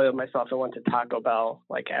and I spoiled myself and went to Taco Bell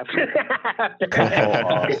like after.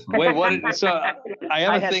 Wait, what? So I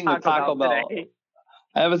have a thing with Taco Bell.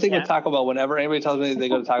 I have a thing with Taco Bell. Whenever anybody tells me they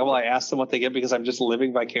go to Taco Bell, I ask them what they get because I'm just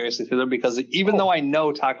living vicariously through them. Because even though I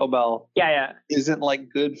know Taco Bell isn't like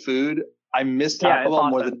good food, I miss Taco Bell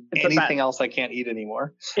more than anything else I can't eat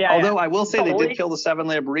anymore. Although I will say they did kill the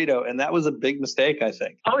 7-layer burrito, and that was a big mistake, I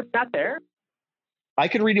think. Oh, it's not there? I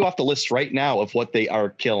could read you off the list right now of what they are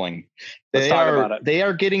killing. Let's talk about it. They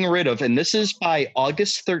are getting rid of, and this is by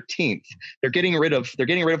August 13th. They're getting rid of the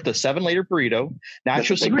 7-layer burrito,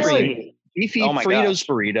 Nacho Supreme, beefy Fritos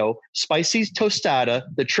burrito, spicy tostada,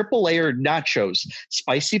 the triple layer nachos,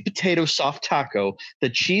 spicy potato soft taco, the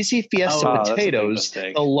cheesy fiesta potatoes,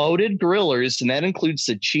 the loaded grillers, and that includes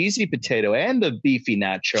the cheesy potato and the beefy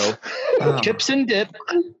nacho, chips and dip,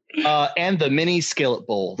 and the mini skillet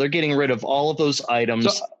bowl. They're getting rid of all of those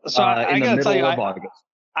items I in the gotta tell middle you, of August.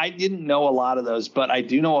 I didn't know a lot of those, but I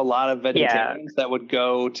do know a lot of vegetarians that would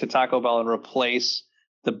go to Taco Bell and replace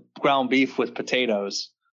the ground beef with potatoes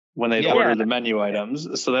when they order the menu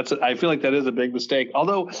items. So I feel like that is a big mistake.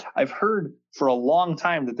 Although I've heard for a long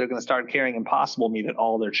time that they're going to start carrying Impossible meat at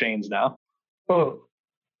all their chains now. Oh.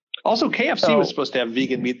 Also, KFC was supposed to have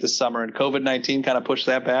vegan meat this summer, and COVID-19 kind of pushed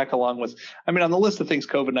that back along with, on the list of things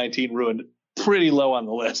COVID-19 ruined, pretty low on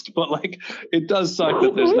the list, but like it does suck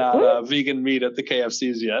that there's not vegan meat at the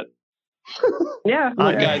KFCs yet. Yeah,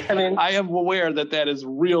 guys, I am aware that is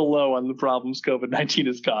real low on the problems COVID-19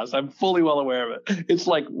 has caused. I'm fully well aware of it. It's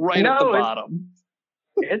like at the bottom.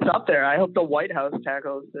 It's up there. I hope the White House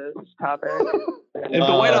tackles this topic. If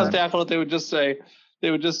the White House tackled it, they would just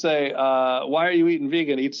say, why are you eating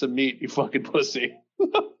vegan? Eat some meat, you fucking pussy.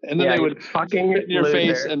 And then they would fucking spit in your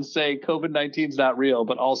face and say COVID-19 is not real,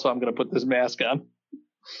 but also I'm going to put this mask on.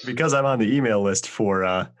 Because I'm on the email list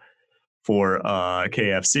for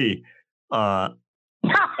KFC. I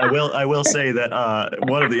will say that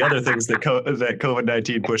one of the other things that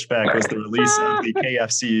COVID-19 pushed back was the release of the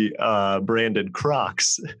KFC branded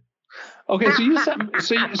Crocs. Okay, so you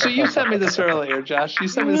sent me this earlier, Josh. You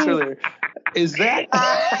sent me this earlier. Is that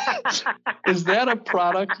a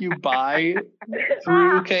product you buy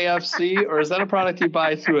through KFC, or is that a product you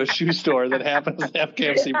buy through a shoe store that happens to have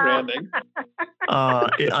KFC branding?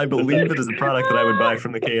 I believe it is a product that I would buy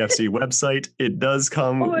from the KFC website. It does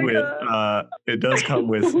come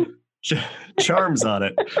with charms on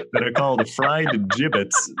it that are called fried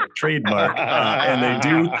gibbets trademark, and they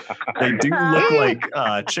do look like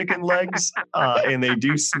chicken legs, and they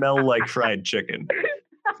do smell like fried chicken.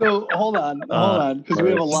 So hold on, because we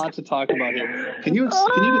have a lot to talk about here. Can you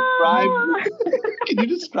describe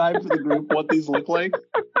for the group what these look like?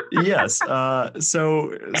 Yes.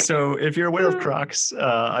 So if you're aware of Crocs,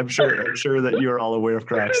 I'm sure that you're all aware of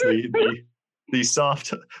Crocs. The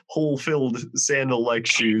soft, hole-filled sandal-like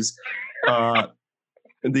shoes.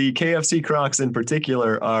 The KFC Crocs in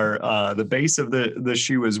particular are the base of the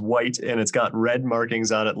shoe is white and it's got red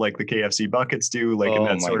markings on it like the KFC buckets do, like in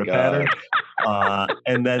that sort of pattern.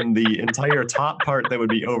 And then the entire top part that would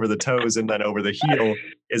be over the toes and then over the heel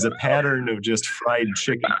is a pattern of just fried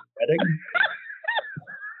chicken breading.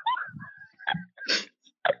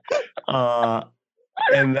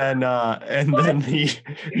 And then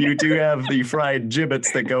you do have the fried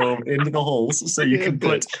gibbets that go into the holes, so you can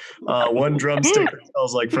put one drumstick that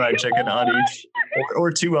smells like fried chicken on each,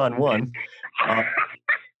 or two on one.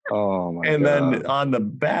 And then on the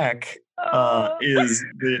back is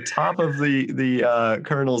the top of the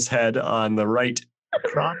Colonel's head on the right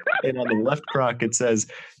Croc, and on the left Croc it says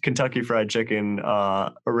Kentucky Fried Chicken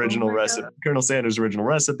original recipe, Colonel Sanders original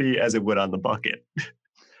recipe, as it would on the bucket.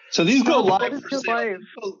 So these go live What for is sale. your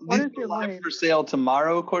These go live for sale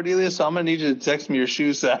tomorrow, Cordelia. So I'm gonna need you to text me your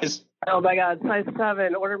shoe size. Oh my God, size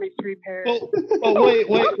 7. Order me 3 pairs. Oh,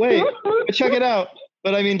 wait. Check it out.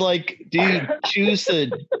 But I mean, like, do you choose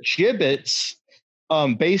the gibbets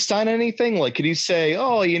based on anything? Like, could you say,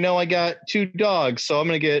 oh, I got 2 dogs, so I'm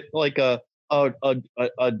gonna get like a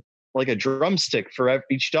drumstick for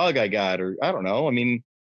each dog I got, or I don't know. I mean,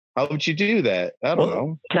 how would you do that? I don't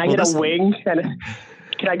know. Can I get a wing?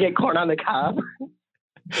 Can I get corn on the cob?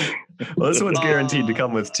 Well, this one's guaranteed to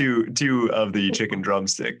come with two of the chicken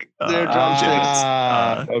drumstick. They're drumsticks.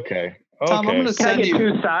 Okay. Tom, I'm gonna send you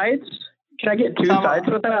 2 sides. Can I get 2 sides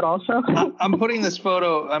with that also? I'm putting this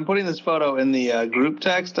photo in the group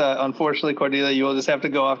text. Unfortunately, Cordelia, you will just have to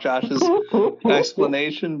go off Josh's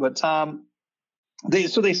explanation. But Tom, they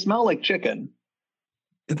smell like chicken.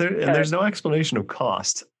 There's no explanation of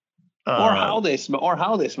cost. Or how they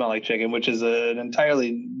smell like chicken, which is an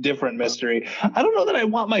entirely different mystery. I don't know that I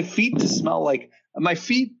want my feet to smell like my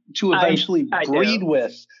feet to eventually breed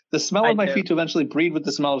with the smell of my feet to eventually breed with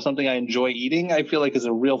the smell of something I enjoy eating. I feel like is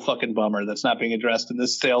a real fucking bummer that's not being addressed in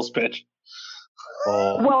this sales pitch.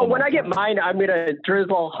 Well, when I get mine, I'm gonna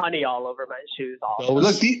drizzle honey all over my shoes.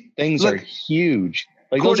 Those things are huge.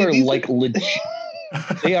 Like those are like legit.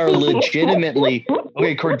 They are legitimately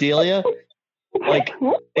okay, Cordelia. Like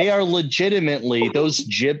they are legitimately those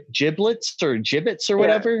giblets or gibbets or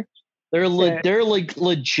whatever. They're like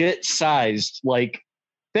legit sized like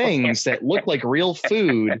things that look like real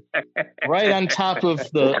food right on top of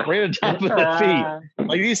the feet.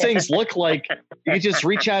 Like these things look like you could just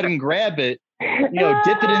reach out and grab it,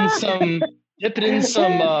 dip it in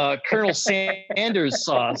some Colonel Sanders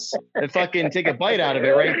sauce and fucking take a bite out of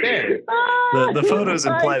it right there. The photos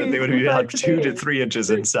imply that they would be about 2 to 3 inches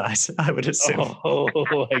in size, I would assume. Oh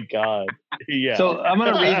my God. Yeah. So I'm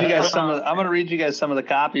gonna read you guys some of the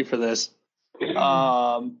copy for this.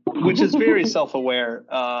 Which is very self-aware.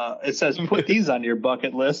 It says, put these on your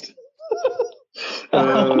bucket list.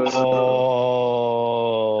 Covered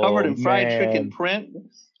in fried chicken print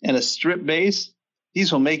and a strip base.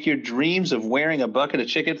 These will make your dreams of wearing a bucket of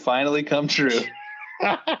chicken finally come true.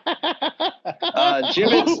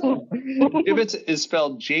 Gibbets is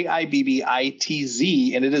spelled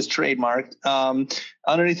Jibbitz, and it is trademarked.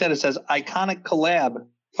 Underneath that, it says, iconic collab.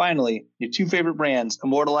 Finally, your 2 favorite brands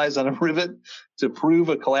immortalized on a rivet to prove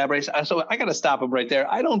a collaboration. So I got to stop them right there.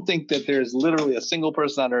 I don't think that there's literally a single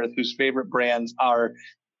person on earth whose favorite brands are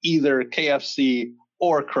either KFC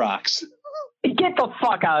or Crocs. Get the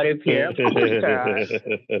fuck out of here.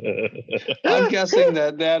 I'm guessing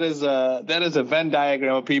that is a Venn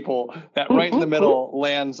diagram of people that right in the middle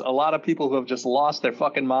lands a lot of people who have just lost their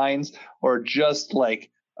fucking minds or just like,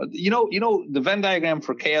 the Venn diagram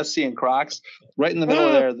for KFC and Crocs, right in the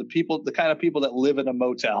middle there, the kind of people that live in a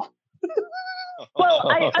motel. Well,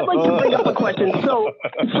 I'd like to bring up a question. So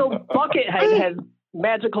Buckethead has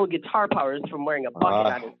magical guitar powers from wearing a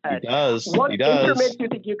bucket on his head. He does. What instrument do you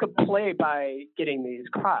think you could play by getting these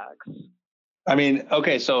Crocs? I mean,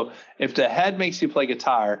 okay, so if the head makes you play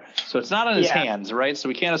guitar, so it's not on his hands, right? So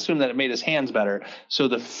we can't assume that it made his hands better. So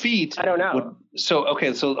the feet. I don't know. So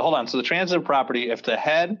hold on. So the transitive property, if the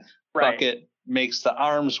head bucket makes the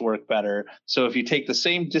arms work better. So if you take the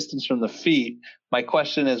same distance from the feet, my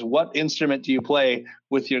question is, what instrument do you play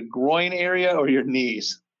with your groin area or your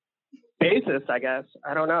knees? Bassist, I guess.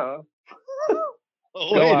 I don't know.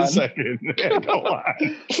 Wait a second. Go on.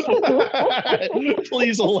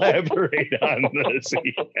 Please elaborate on this.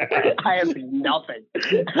 I have nothing.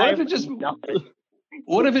 What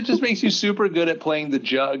if it just makes you super good at playing the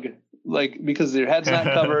jug? Like, because your head's not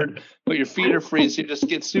covered, but your feet are free, so you just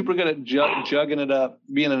get super good at jugging it up,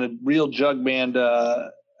 being a real jug band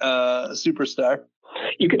superstar.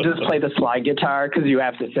 You could just play the slide guitar because you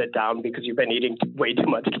have to sit down because you've been eating way too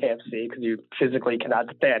much KFC because you physically cannot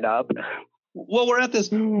stand up. Well, we're at this.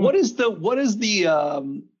 What do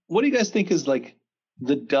you guys think is like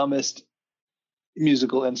the dumbest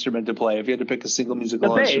musical instrument to play? If you had to pick a single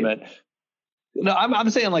musical instrument. No, I'm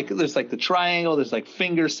saying like there's like the triangle, there's like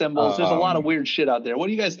finger cymbals, there's a lot of weird shit out there. What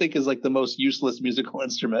do you guys think is like the most useless musical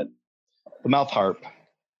instrument? The mouth harp.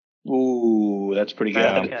 Ooh, that's pretty good.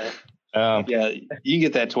 Okay. Yeah, you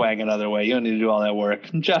get that twang another way. You don't need to do all that work.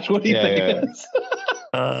 Josh, what do you think it is?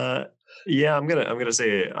 I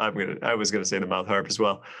was gonna say the mouth harp as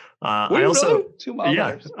well. I also really? 2 mouth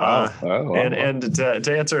harps. And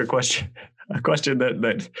to answer a question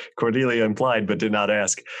that Cordelia implied but did not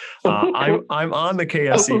ask. I'm on the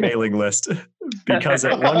KFC mailing list, because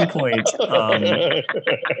at one point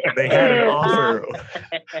they had an offer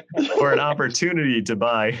or an opportunity to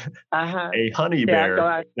buy a honey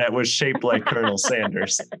bear that was shaped like Colonel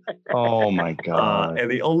Sanders. Oh my God. And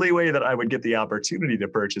the only way that I would get the opportunity to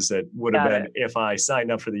purchase it would have been if I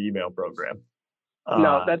signed up for the email program.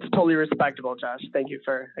 No, that's totally respectable, Josh. Thank you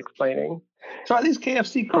for explaining. So are these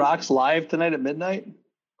KFC Crocs live tonight at midnight?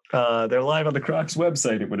 They're live on the Crocs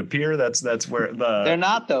website. It would appear that's where the. They're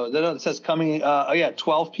not though. It says coming.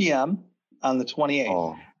 12 p.m. on the 28th.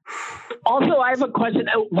 Oh. Also, I have a question.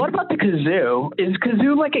 What about the kazoo? Is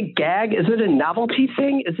kazoo like a gag? Is it a novelty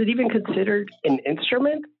thing? Is it even considered an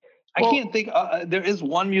instrument? I can't think. There is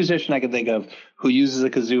one musician I can think of who uses a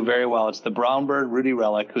kazoo very well. It's the Brown Bird Rudy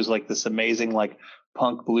Relic, who's like this amazing like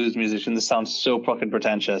punk blues musician. This sounds so fucking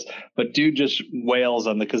pretentious, but dude just wails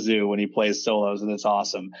on the kazoo when he plays solos, and it's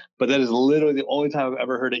awesome. But that is literally the only time I've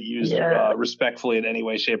ever heard it used respectfully in any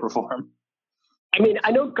way, shape, or form. I mean,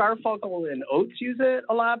 I know Garfunkel and Oates use it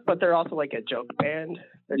a lot, but they're also like a joke band.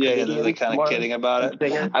 They're kind of kidding about it.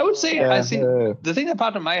 Singers. I would say I see the thing that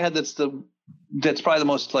popped in my head that's probably the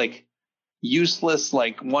most like useless,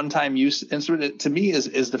 like one-time use instrument to me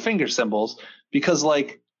is the finger cymbals, because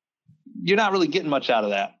like you're not really getting much out of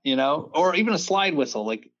that, you know, or even a slide whistle.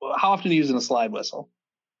 Like how often are you using a slide whistle?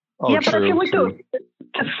 Oh, yeah, but I feel like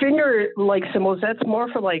the finger like cymbals, that's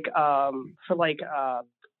more for like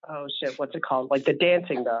oh shit, what's it called? Like the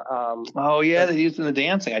dancing, they used in the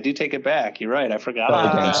dancing. I do take it back. You're right. I forgot. Belly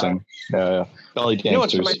dancing. Yeah. Belly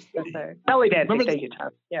dancers. Belly dancing. Thank you, Tom.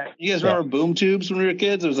 Yeah. You guys remember boom tubes when we were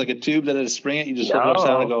kids? There was like a tube that had a spring in it. You just flip it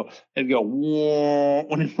upside down and go whoa.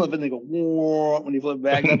 When you flip it, they go whoa. When you flip it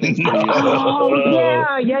back, that thing's pretty useful.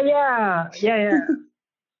 Oh yeah.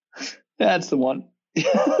 That's the one.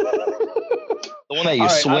 The one that you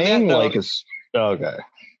swing like a. Okay.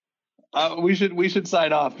 We should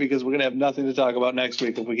sign off because we're gonna have nothing to talk about next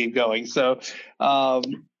week if we keep going. So,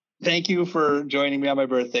 thank you for joining me on my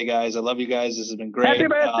birthday, guys. I love you guys. This has been great. Happy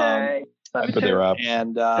birthday! Happy birthday, Rob.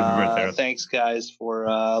 And thanks, guys, for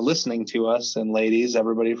listening to us, and ladies,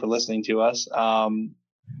 everybody for listening to us. This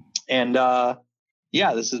has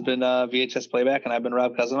been VHS Playback, and I've been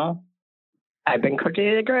Rob Cousineau. I've been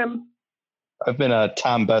Cordelia Grim. I've been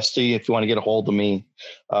Tom Beste. If you want to get a hold of me,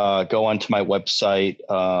 go onto my website,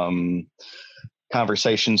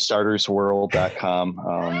 conversationstartersworld.com.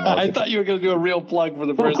 I thought you were going to do a real plug for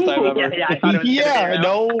the first time ever.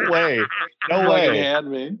 No way. No way. You had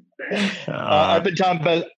me. I've been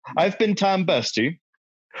Tom Beste.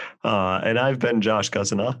 And I've been Josh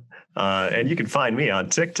Cousineau. And you can find me on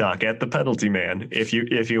TikTok at the Penalty Man if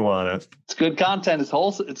you want to. It's good content. It's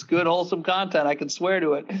wholesome. It's good, wholesome content. I can swear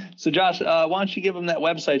to it. So, Josh, why don't you give them that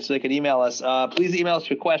website so they can email us? Please email us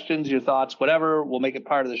your questions, your thoughts, whatever. We'll make it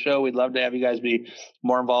part of the show. We'd love to have you guys be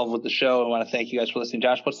more involved with the show. I want to thank you guys for listening.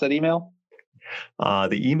 Josh, what's that email?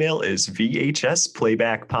 The email is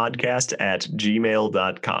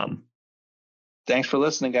vhsplaybackpodcast@gmail.com. Thanks for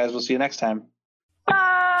listening, guys. We'll see you next time.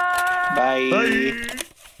 Bye. Bye.